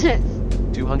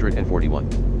 241.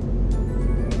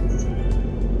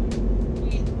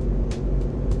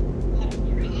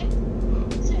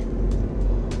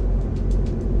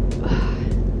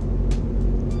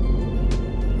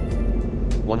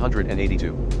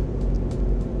 $182.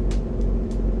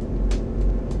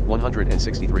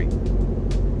 163.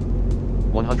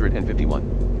 151.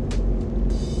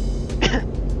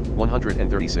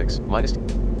 136. Minus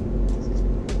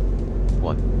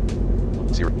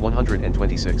 1. 0.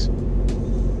 126.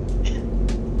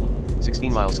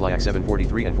 16 miles Slayak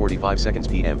 7:43 and 45 seconds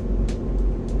PM.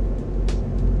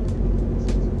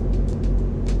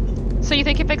 So you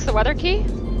think you fixed the weather key?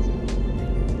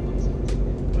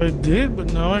 I did,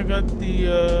 but now I got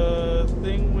the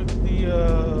thing with the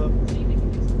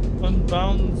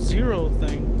Unbound Zero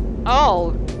thing.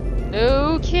 Oh,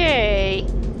 okay.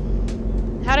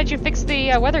 How did you fix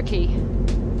the weather key?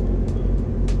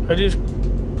 I just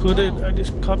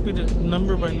copied it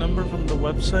number by number from the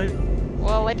website.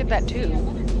 Well, I did that too.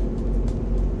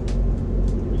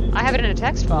 I have it in a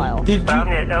text file. Did you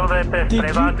try the key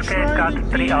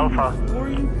before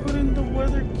you put in the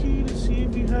weather key to see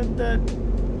if you had that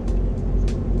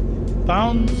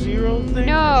bound zero thing?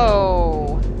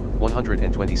 No.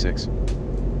 126.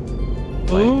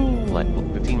 Ooh.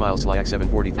 15 miles Slayak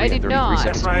 7:43 I and did 33 not.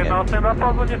 seconds PM.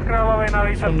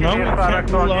 So now we can't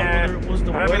rule out whether it was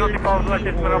the weather key or what.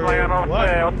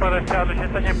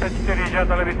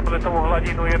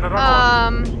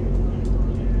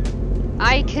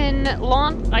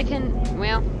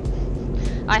 Well,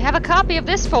 I have a copy of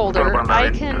this folder. I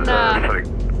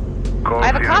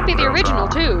have a copy of the original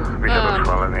too,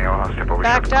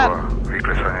 backed up.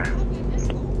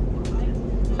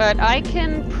 But I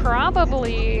can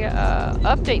probably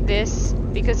update this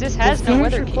because this has no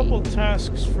weather key. Finish a couple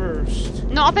tasks first.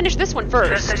 No, I'll finish this one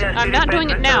first. I'm not doing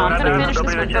it now. I'm gonna finish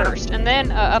this one first and then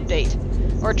update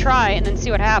or try and then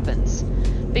see what happens.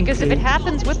 Because if it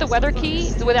happens with the weather key,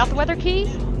 without the weather key,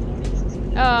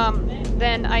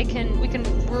 then we can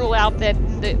rule out that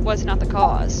it was not the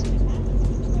cause.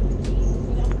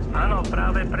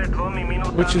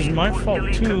 Which is my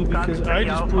fault too, because I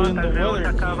just put in the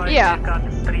weather key. Yeah. And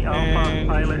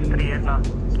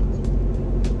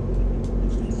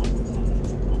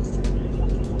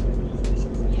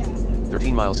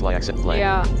 13 miles Slayak set blank.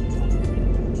 Yeah.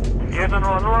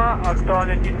 100,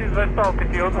 aktuálne 1200,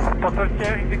 opity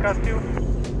potvrďte indikáciu.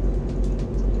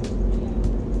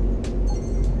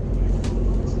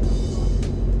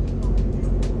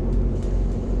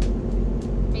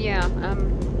 Yeah,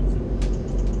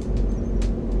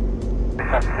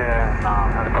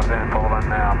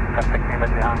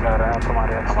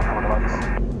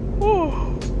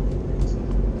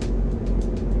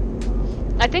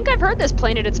 I think I've heard this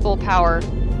plane at its full power.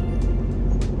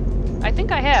 I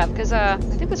think I have, because I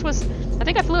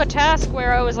think I flew a task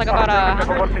where I was like about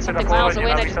 100 something miles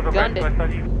away and I just gunned it.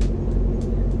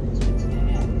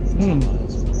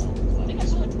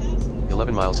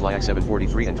 11 miles Slayak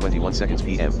 7:43 and 21 seconds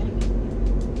PM.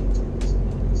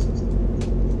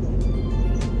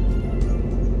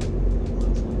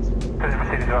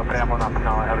 Priamo na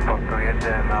finále helikopteru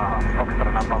 1 na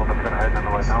Foxtrot na palube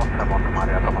 108 Monte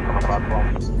Maria, Thomas on the platform.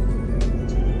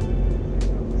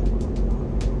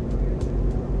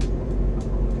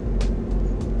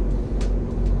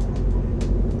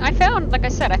 Like I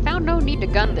said, I found no need to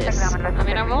gun this. I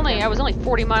mean, I was only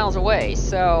 40 miles away,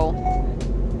 so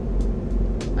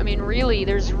I mean, really,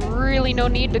 there's really no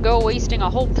need to go wasting a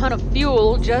whole ton of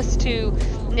fuel just to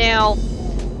now.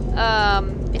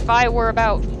 If I were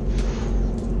about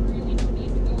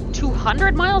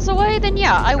 200 miles away, then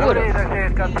yeah, I would have.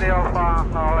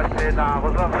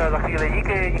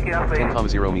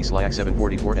 10,0 me Slayak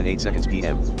 7:44 and 8 seconds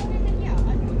PM.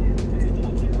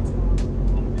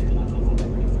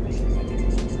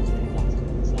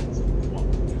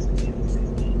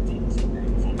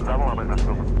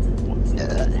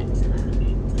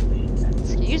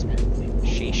 Excuse me.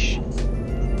 Sheesh.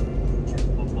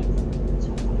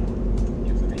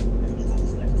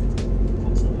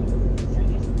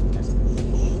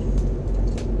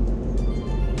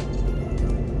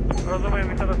 Rozumiem,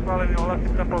 my teraz schválení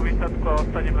ohlasím sa po výsadku a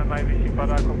ostaním na najvyšším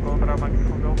padákom kontra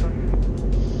maximum delta.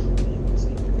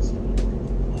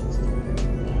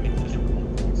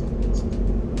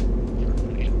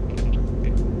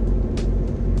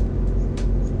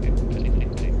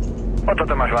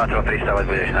 Toto máš Václav 300,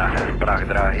 budeš na prach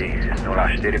dráhy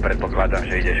 04, predpokladám,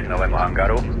 že ideš k novému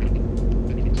hangaru.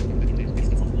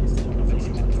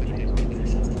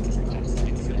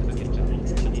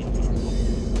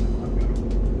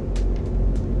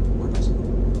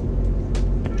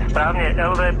 Správne,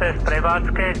 LVP v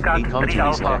prevádzke, CAT 3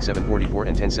 Alpha. 7:44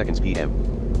 and 10 seconds PM.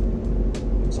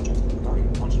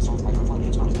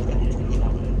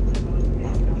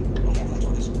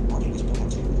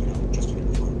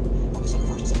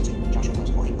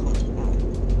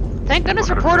 Thank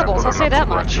goodness for portables, I'll say that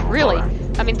much, really.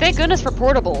 I mean, thank goodness for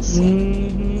portables.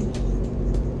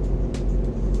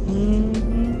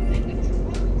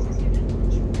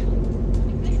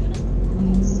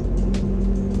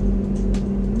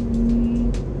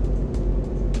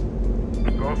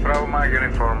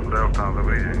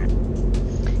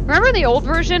 Remember in the old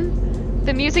version,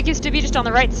 the music used to be just on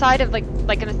the right side of like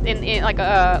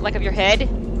of your head,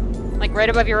 like right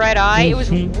above your right eye. It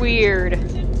was weird.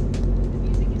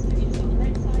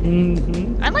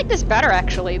 I like this better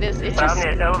actually. It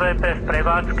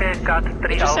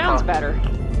just sounds better.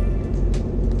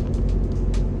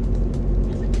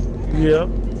 Yep.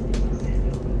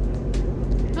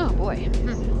 Oh boy.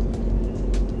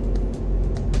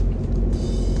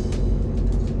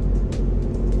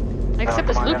 Except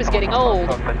this loop is getting old.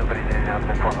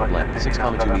 Left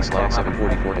 6,2 me slash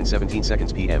 7:44 and 17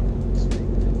 seconds PM.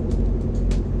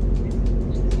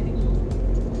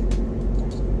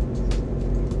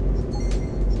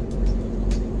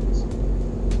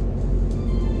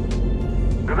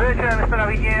 Dobrý večer, my jsme na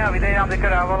Vídně a Vídej nám teďka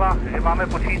dávala, že máme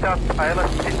počítat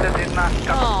ILS 31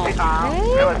 kapacity A.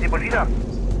 Chtěli si počítat?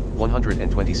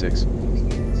 126.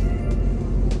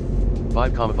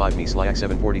 5,5 me slash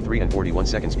 7:43 and 41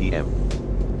 seconds PM.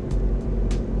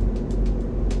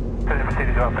 Takže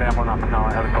musíte dělat přímo na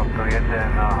helikopteru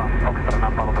 1 na Foxtrot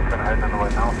na palubu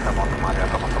 108 od Maria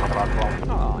Tomasova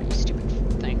 22. Oh, you stupid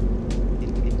thing.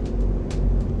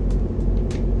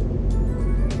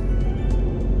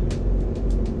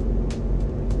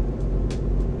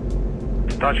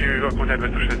 Stačí kľudne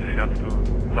 260, tu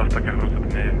zase také hrúzne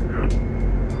nie je.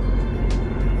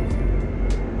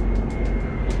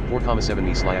 4,7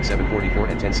 me slash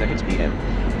 7:44 and 10 seconds PM.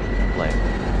 Land.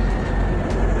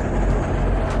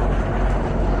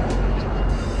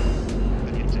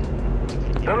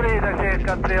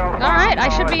 Alright, I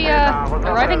should be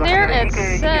arriving there in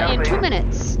 2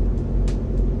 minutes.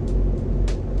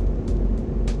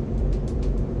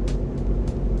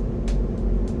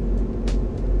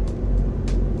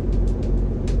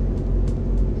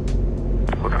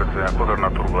 Potvrdzujem, pozor na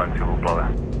turbulenciu v úplave.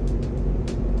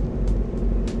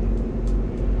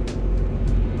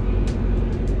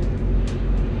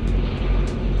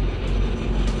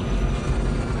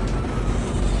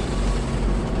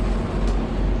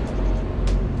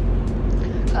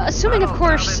 Assuming of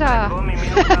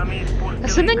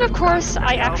course,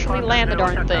 I actually land the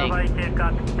darn thing.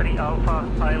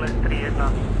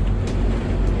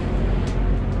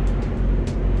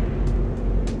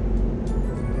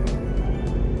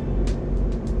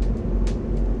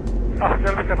 A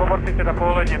chtěl byste pomoci teda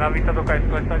povolení na výsadu kaj s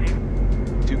klesaním?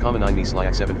 2,9 me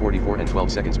slash 7:44 and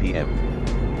 12 seconds PM.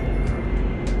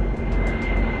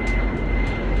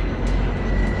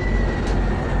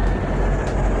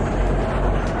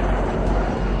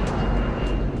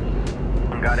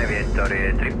 K9, to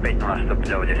je 350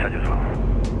 stupňov, 10 uzlov.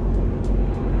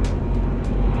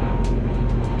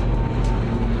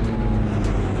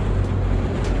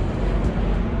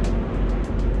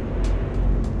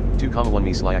 .1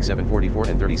 me slash 7:44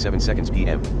 and 37 seconds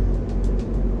PM.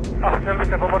 A chtěl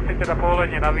byste pomoci teda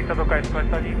povolení na výsadu kaj s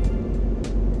klesaním?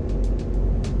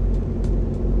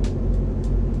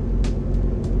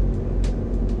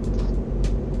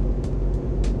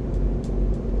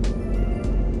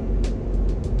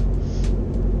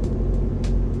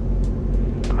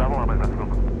 Zavoláme za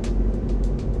chvilku.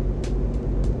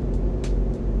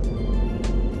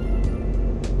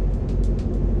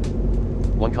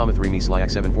 .3 me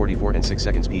slash 7:44 and 6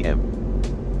 seconds PM.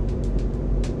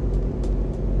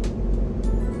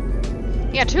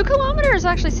 Yeah, 2 kilometers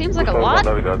actually seems like a lot.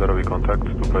 Until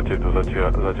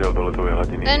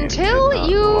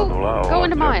you go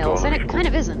into miles, and it kind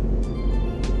of isn't.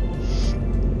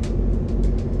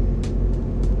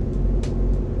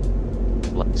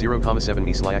 .7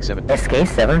 me slash 7.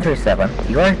 SK737,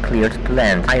 you are cleared to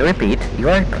land. I repeat, you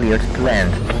are cleared to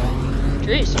land.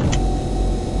 Jeez.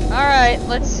 Alright,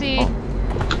 let's see.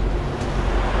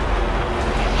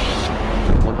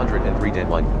 103 dead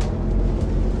line.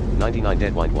 99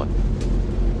 dead line 1.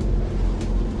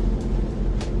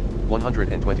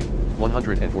 120.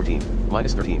 114.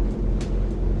 Minus 13.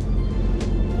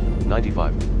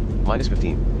 95. Minus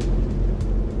 15.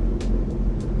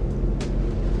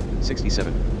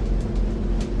 67.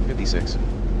 56.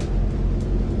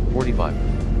 45.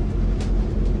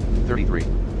 33.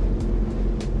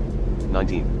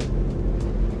 19.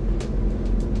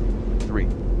 3.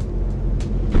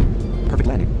 Perfect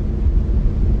landing.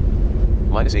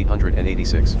 Minus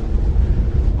 886.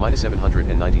 Minus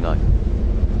 799.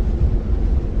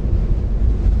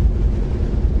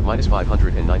 Minus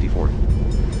 594.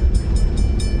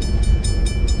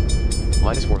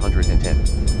 Minus 410.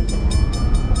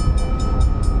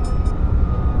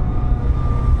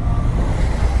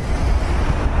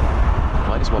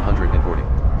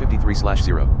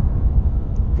 42/0.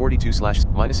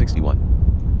 42/-61.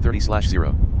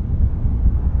 30/0.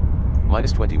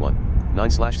 -21.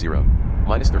 9/0.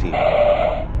 -13.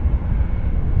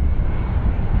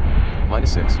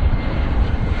 -6.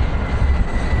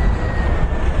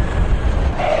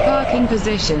 Parking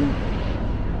position.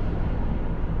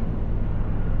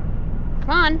 Come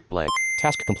on. Blank.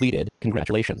 Task completed.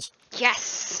 Congratulations.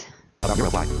 Yes. About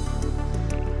eurofly.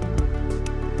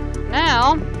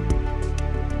 Now.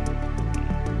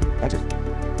 Exit.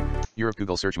 Europe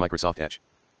Google search Microsoft Edge.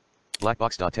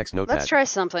 Blackbox.text notepad. Let's try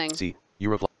something. C.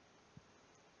 Eurofly.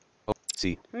 O.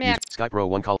 C. Meh. Skype row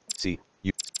 1 column. C.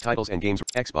 U. Titles and games.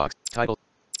 Xbox. Title.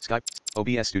 Skype.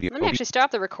 OBS Studio. Let me actually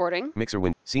stop the recording. Mixer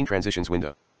win. Scene transitions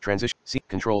window. Transition. C.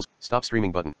 Controls. Stop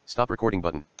streaming button. Stop recording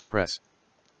button. Press.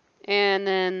 And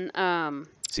then,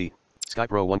 C.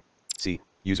 Skype row 1. C.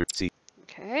 User. C.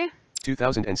 Okay.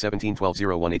 2017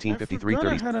 12/01 1853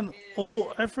 30.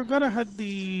 I forgot I had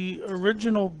the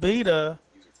original beta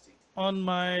on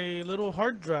my little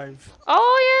hard drive.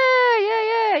 Oh,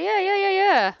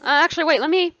 yeah. Actually, wait,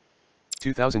 let me...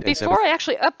 2007. Before I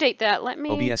actually update that, let me...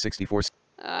 OBS 64.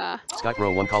 Skype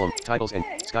row 1 column. Titles and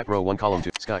Skype row 1 column 2.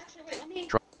 Skype.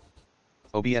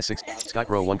 OBS 6. Skype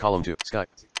row 1 column 2. Skype.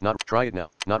 Not. Try it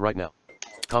now. Not right now.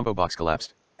 Combo box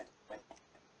collapsed.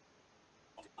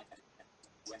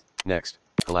 Next.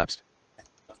 Collapsed.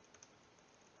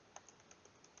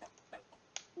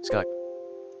 Skype.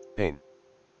 Pane.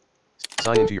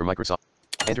 Sign into your Microsoft.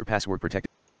 Enter password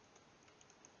protected.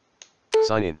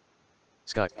 Sign in.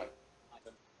 Skype.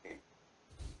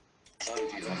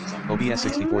 OBS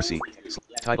 64C.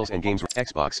 Titles and games.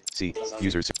 Xbox. C.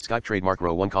 Users. Skype trademark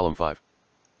row 1 column 5.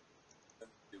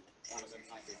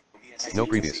 No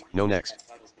previous. No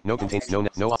next. No contain. No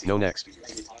next.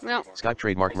 No. Skype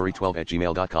trademark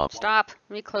marie12@gmail.com. Stop.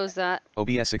 Let me close that.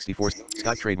 OBS 64.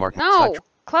 Skype trademark. No. Skype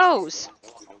Close.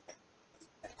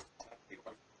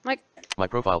 Like. My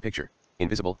profile picture.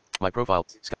 Invisible. My profile.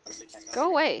 Skype.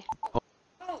 Go away.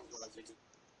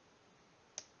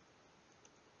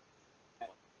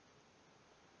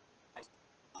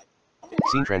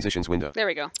 Scene transitions window. There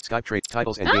we go. Skype trade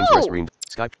titles and games are streamed.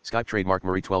 Skype trademark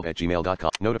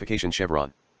marie12@gmail.com. Notification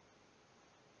chevron.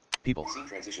 People. Scene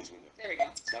transitions window. There we go.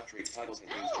 Skype trade titles and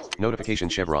games. Notification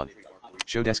chevron.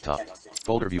 Show desktop.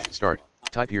 Folder view. Start.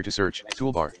 Type here to search.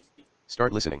 Toolbar.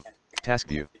 Start listening. Task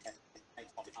view.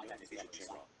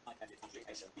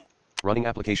 Running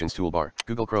applications toolbar.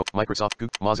 Google Chrome. Microsoft.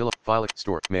 Google. Mozilla. File.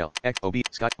 Store. Mail. X. OB.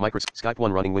 Skype. Microsoft. Skype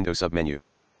 1 running window submenu.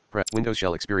 Windows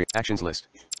shell experience. Actions list.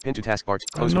 Pin to taskbar.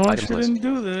 Close items list. I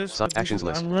do this. Actions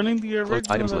list. I'm running the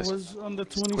original items that list. was on the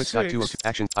 26. Quick Skype 202.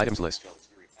 Actions. Items list.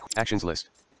 Actions list.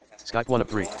 Skype 1 of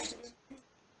 3.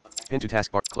 Pin to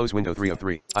taskbar. Close window 3 of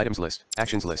 3. Items list.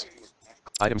 Actions list.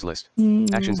 Items list.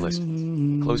 Actions list.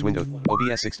 Close window.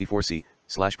 OBS 64C.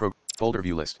 /pro. Folder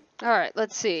view list. Alright,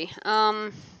 let's see.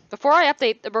 Before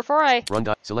I Run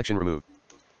dot. Selection removed.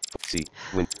 C.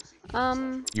 Win.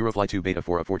 Eurofly 2 beta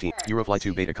 4 of 14. Eurofly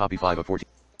 2 beta copy 5 of 14.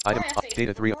 Item.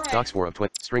 Data 3 of. Docs 4 of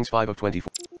 20. Strings 5 of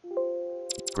 24.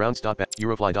 Grounds.bat.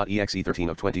 Eurofly.exe 13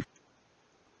 of 20.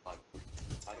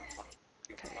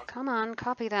 Okay, come on,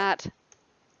 copy that.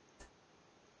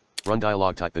 Run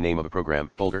dialog. Type the name of a program,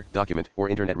 folder, document, or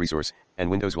internet resource, and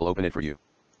Windows will open it for you.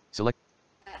 Select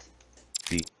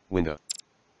D. Window.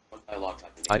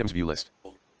 Items view list.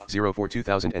 04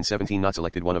 2017 not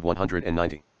selected 1 of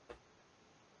 190.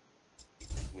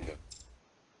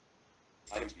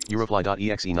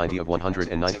 Eurofly.exe 90 of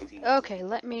 190. Okay,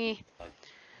 let me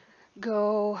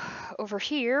go over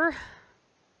here.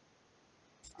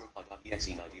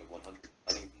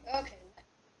 Okay.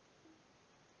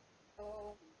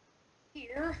 Go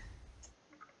here.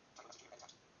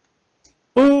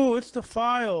 Oh, it's the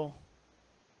file.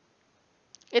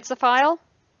 It's the file?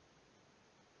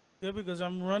 Yeah, because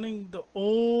I'm running the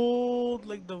old,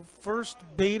 like the first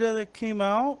beta that came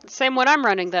out. Same one I'm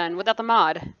running then, without the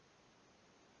mod.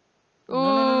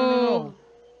 No.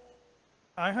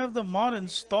 I have the mod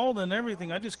installed and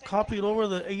everything. I just copied over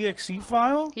the exe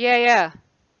file. Yeah.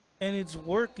 And it's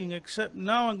working, except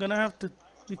now I'm gonna have to,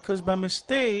 because by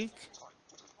mistake,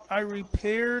 I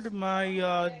repaired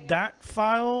my DAT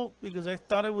file because I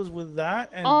thought it was with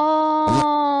that, and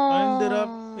I ended up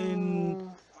in,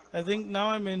 I think now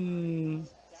I'm in.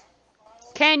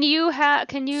 Can you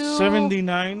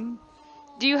 79.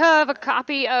 Do you have a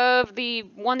copy of the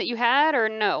one that you had, or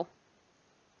no?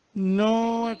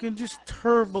 No, I can just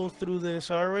turbo through this.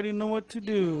 I already know what to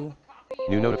do.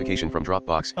 New notification from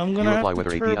Dropbox. I'm gonna Eurofly have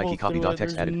weather to API key copy dot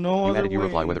text added. No you added other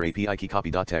Eurofly way. weather API key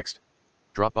copy dot text.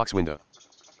 Dropbox window.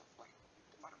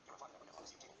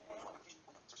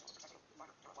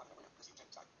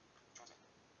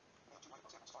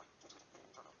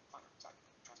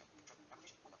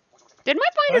 Did my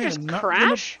I binder am just not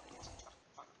crash?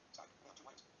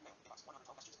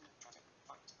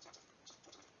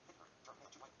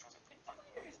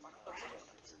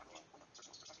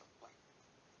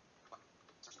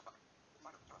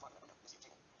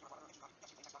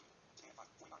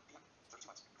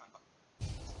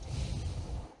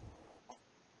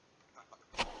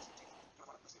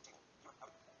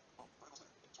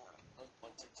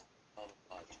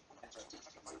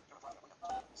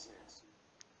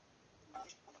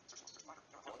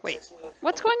 Wait,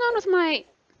 what's going on with my...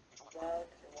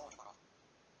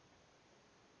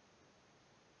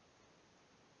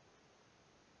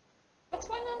 What's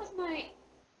going on with my...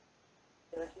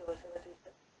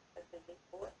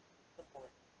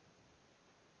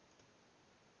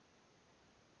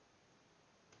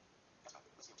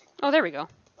 Oh, there we go.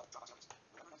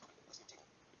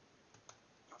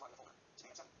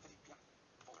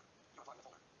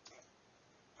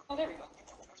 Oh, there we go.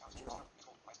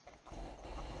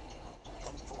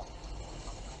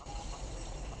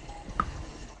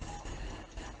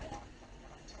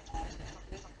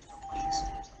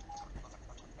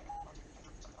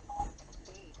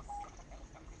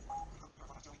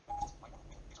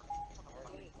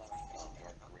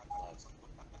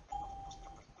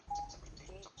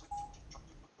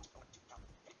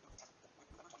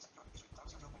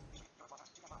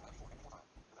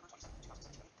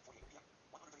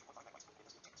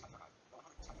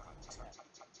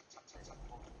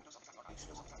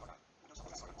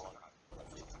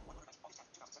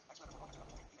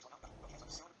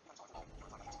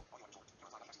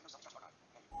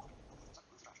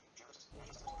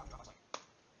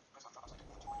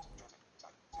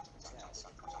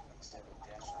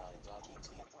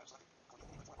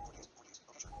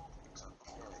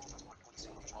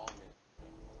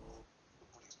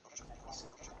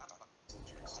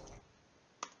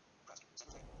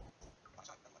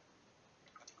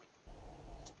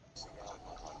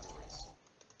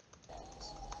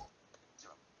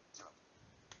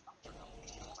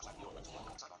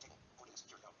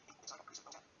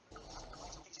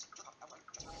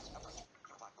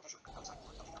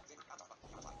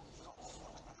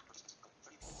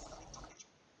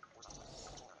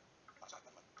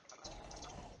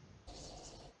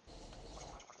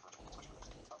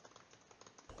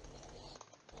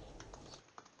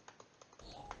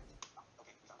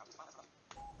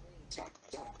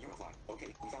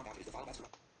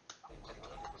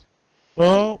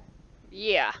 Well,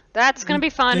 Yeah, that's gonna be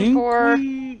fun for...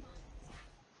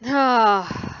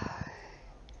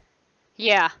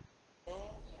 Yeah.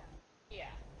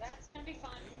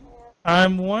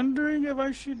 I'm wondering if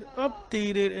I should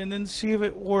update it and then see if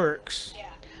it works.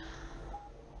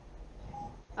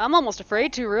 I'm almost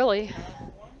afraid to, really.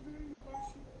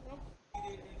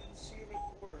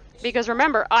 Because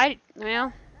remember,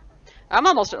 well, I'm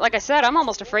almost, like I said, I'm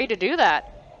almost afraid to do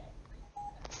that.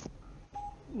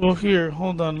 Well, here,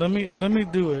 hold on. Let me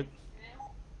do it.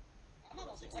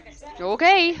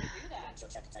 Okay.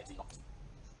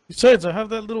 Besides, I have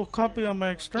that little copy on my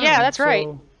external. Yeah, that's right.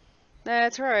 So...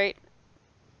 That's right.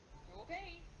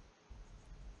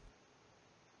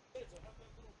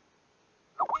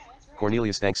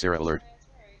 Cornelius thanks Sarah alert.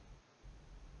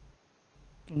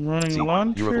 I'm running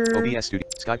launcher. OBS studio.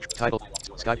 Skype title.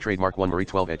 Skype trademark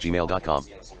 1marie12@gmail.com.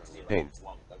 Pane.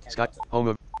 Skype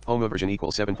home version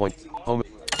equals 7 point. Home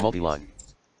multi-line.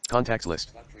 Contacts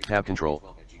list. Tab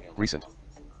control. Recent.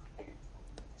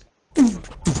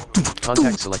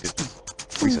 Contact selected.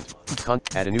 Recent.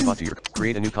 Add a new bot to your.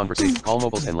 Create a new conversation. Call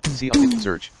mobiles and see update.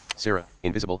 Search. Sarah.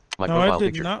 Invisible. My profile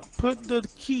picture. No, I did not put the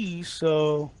key,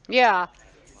 so. Yeah.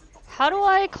 How do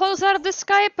I close out of this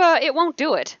Skype? It won't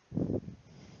do it.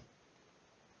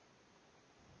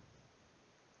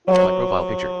 My profile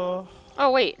picture.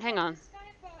 Oh wait, hang on.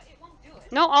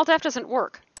 No, Alt F doesn't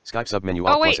work. Skype submenu.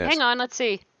 Oh wait, hang on. Let's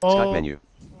see. Skype menu.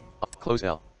 Close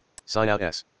L. Sign out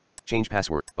S. Change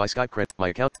password. By Skype credit. My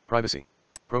account. Privacy.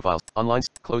 Profiles. Online.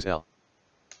 Close L.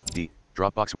 D.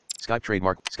 Dropbox. Skype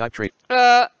trademark. Skype trade.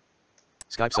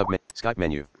 Skype submit. Skype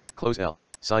menu. Close L.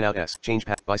 Sign out S. Change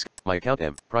by my account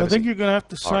M. Privacy. I think you're gonna have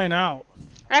to sign out.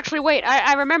 Actually, wait.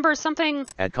 I remember something.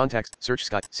 Add contacts. Search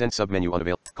Skype. Send submenu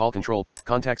unavailable. Call control.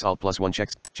 Contacts Alt +1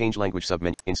 checks. Change language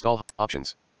submenu. Install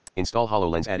options. Install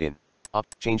HoloLens add-in.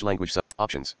 Change language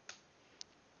options.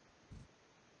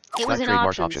 It was Skype in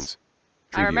trademark options.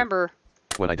 Tree I remember.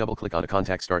 View. When I double click on a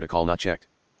contact, start a call not checked.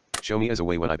 Show me as a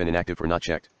way when I've been inactive for not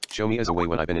checked. Show me as a way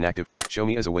when I've been inactive. Show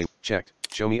me as a way checked.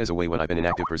 Show me as a way when I've been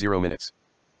inactive for 0 minutes.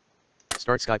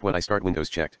 Start Skype when I start Windows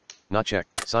checked. Not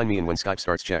checked. Sign me in when Skype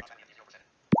starts checked.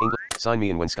 Sign me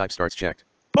in when Skype starts checked.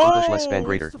 English less span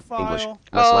greater. English less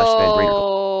slash span greater.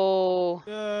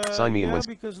 Oh. Sign me in yeah, when.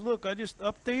 because look, I just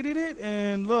updated it,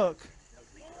 and look.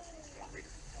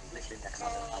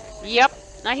 Yep,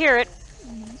 I hear it.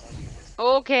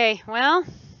 Okay, well.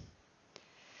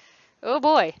 Oh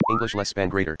boy. English less span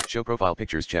greater. Show profile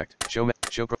pictures checked. Show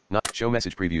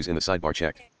message previews in the sidebar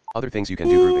checked. Other things you can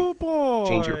do grouping. Boy.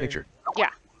 Change your picture. Yeah.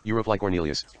 Eurofly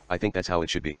Cornelius. I think that's how it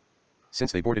should be.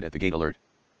 Since they boarded at the gate alert.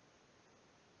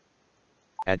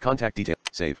 Add contact detail.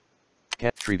 Save.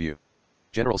 Tree view.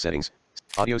 General settings.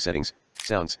 Audio settings.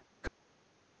 Sounds.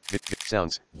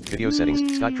 Sounds. Video settings.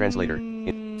 Skype translator.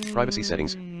 Privacy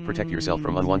settings. Protect yourself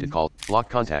from unwanted call. Block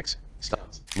contacts. Stop.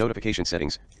 Notification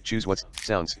settings. Choose what's.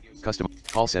 Sounds. Custom.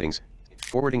 Call settings.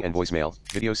 Forwarding and voicemail.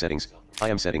 Video settings.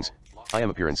 IM settings. IM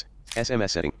appearance.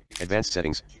 SMS setting. Advanced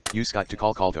settings. Use Skype to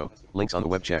call Calto. Links on the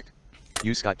web checked.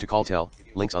 Use Skype to call Tel.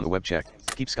 Links on the web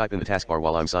checked. Keep Skype in the taskbar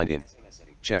while I'm signed in.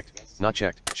 Checked. Not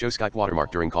checked. Show Skype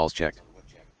watermark during calls checked.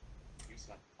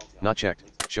 Not checked.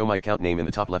 Show my account name in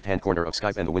the top left-hand corner of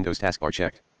Skype and the Windows taskbar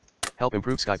checked. Help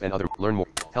improve Skype and other. Learn more.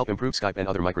 Help improve Skype and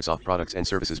other Microsoft products and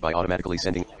services by automatically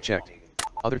sending. Checked.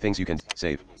 Other things you can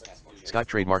save. Skype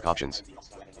trademark options.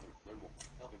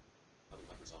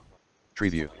 Tree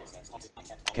view.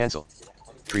 Cancel.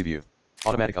 Tree view.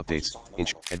 Automatic updates.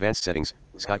 Advanced settings.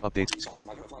 Skype updates.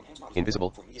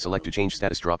 Invisible. Select to change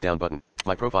status drop-down button.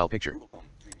 My profile picture.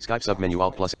 Skype submenu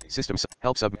Alt plus. System sub.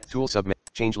 Help sub. Tool submenu.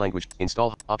 Change language.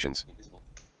 Install options.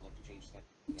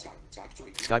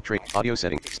 Skype trade. Audio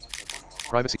settings.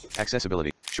 Privacy.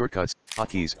 Accessibility. Shortcuts.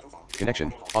 Hotkeys.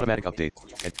 Connection. Automatic update.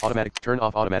 Automatic. Turn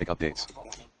off automatic updates.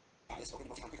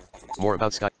 More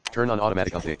about Skype. Turn on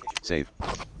automatic update. Save.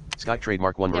 Skype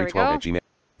trademark 1Marie12 at Gmail.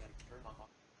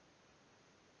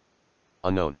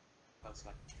 Unknown.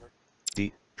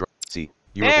 D. C.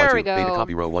 There we Eurofly 2. Beta go.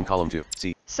 copy row 1 column 2.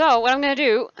 C. So what I'm gonna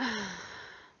do?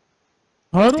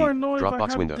 How do I know if I Dropbox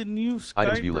have window. the new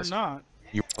Items Skype view or list. not?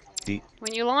 D.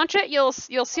 When you launch it, you'll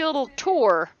see a little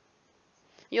tour.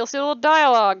 You'll see a little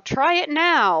dialogue. Try it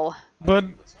now. But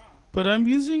I'm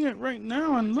using it right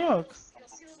now, and look.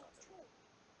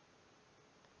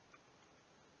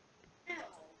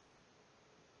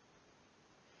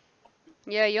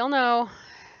 Yeah, you'll know.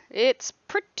 It's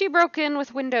pretty broken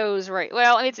with Windows, right?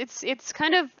 Well, it's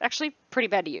kind of actually pretty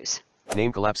bad to use.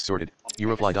 Name collapse sorted. But I'm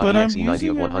Eurofly.exe 90 using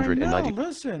of it right 190. now.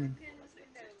 Listen.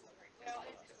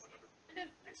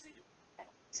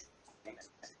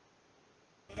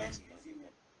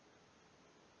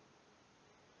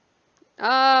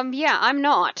 Yeah, I'm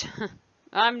not.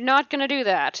 I'm not gonna do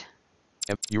that.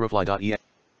 Eurofly.exe.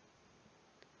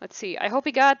 Let's see. I hope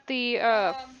he got the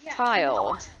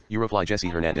file. Eurofly Jesse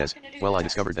Hernandez. Well, I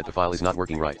discovered that the file is not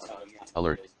working right.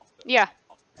 Alert. Yeah.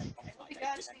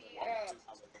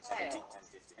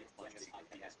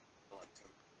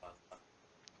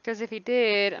 Because if he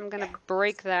did, I'm gonna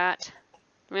break that.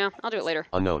 Well, I'll do it later.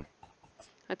 Unknown.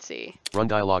 Let's see. Run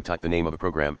dialog. Type the name of a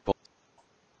program.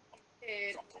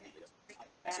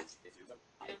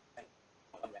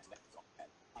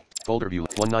 Folder view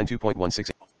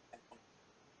 192.168.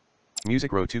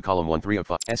 Music row 2 column 1 3 of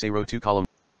 5. Essay row 2 column.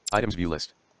 Items view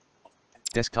list.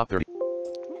 Desktop 30.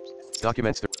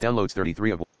 Documents downloads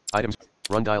 33 of items.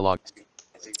 Run dialog.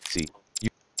 C.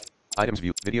 Items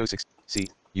view. Video 6. C.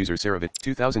 User Saravit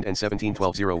 2017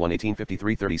 12/01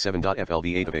 1853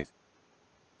 37.flv 8 of 8.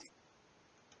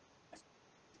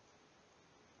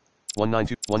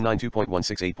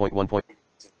 192.168.1.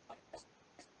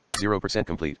 0%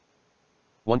 complete.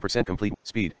 1% complete.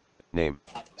 Speed. Name.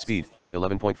 Speed.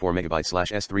 11.4 megabytes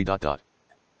slash S3 dot dot.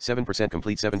 7%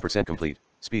 complete. 7% complete.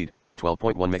 Speed.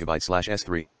 12.1 megabytes slash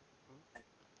S3.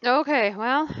 Okay,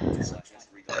 well,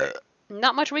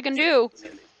 not much we can do.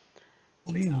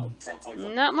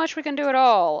 Not much we can do at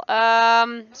all.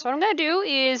 So what I'm gonna do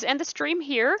is end the stream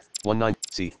here. 19.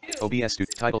 C. OBS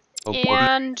title.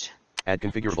 And add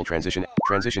configurable transition.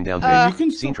 Transition down You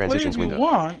can scene play transitions if you window.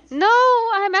 want. no,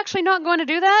 I'm actually not going to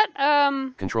do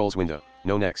that. Controls window.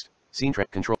 No next. Scene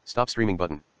control. Stop streaming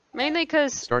button. Mainly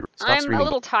because Stop I'm streaming a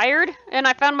little tired and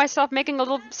I found myself making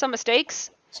some mistakes.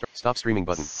 Stop streaming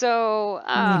button. So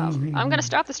I'm gonna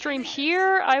stop the stream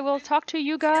here. I will talk to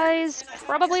you guys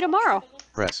probably tomorrow.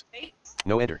 Press.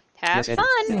 No enter. Have Yes, enter.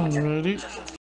 fun. Alrighty.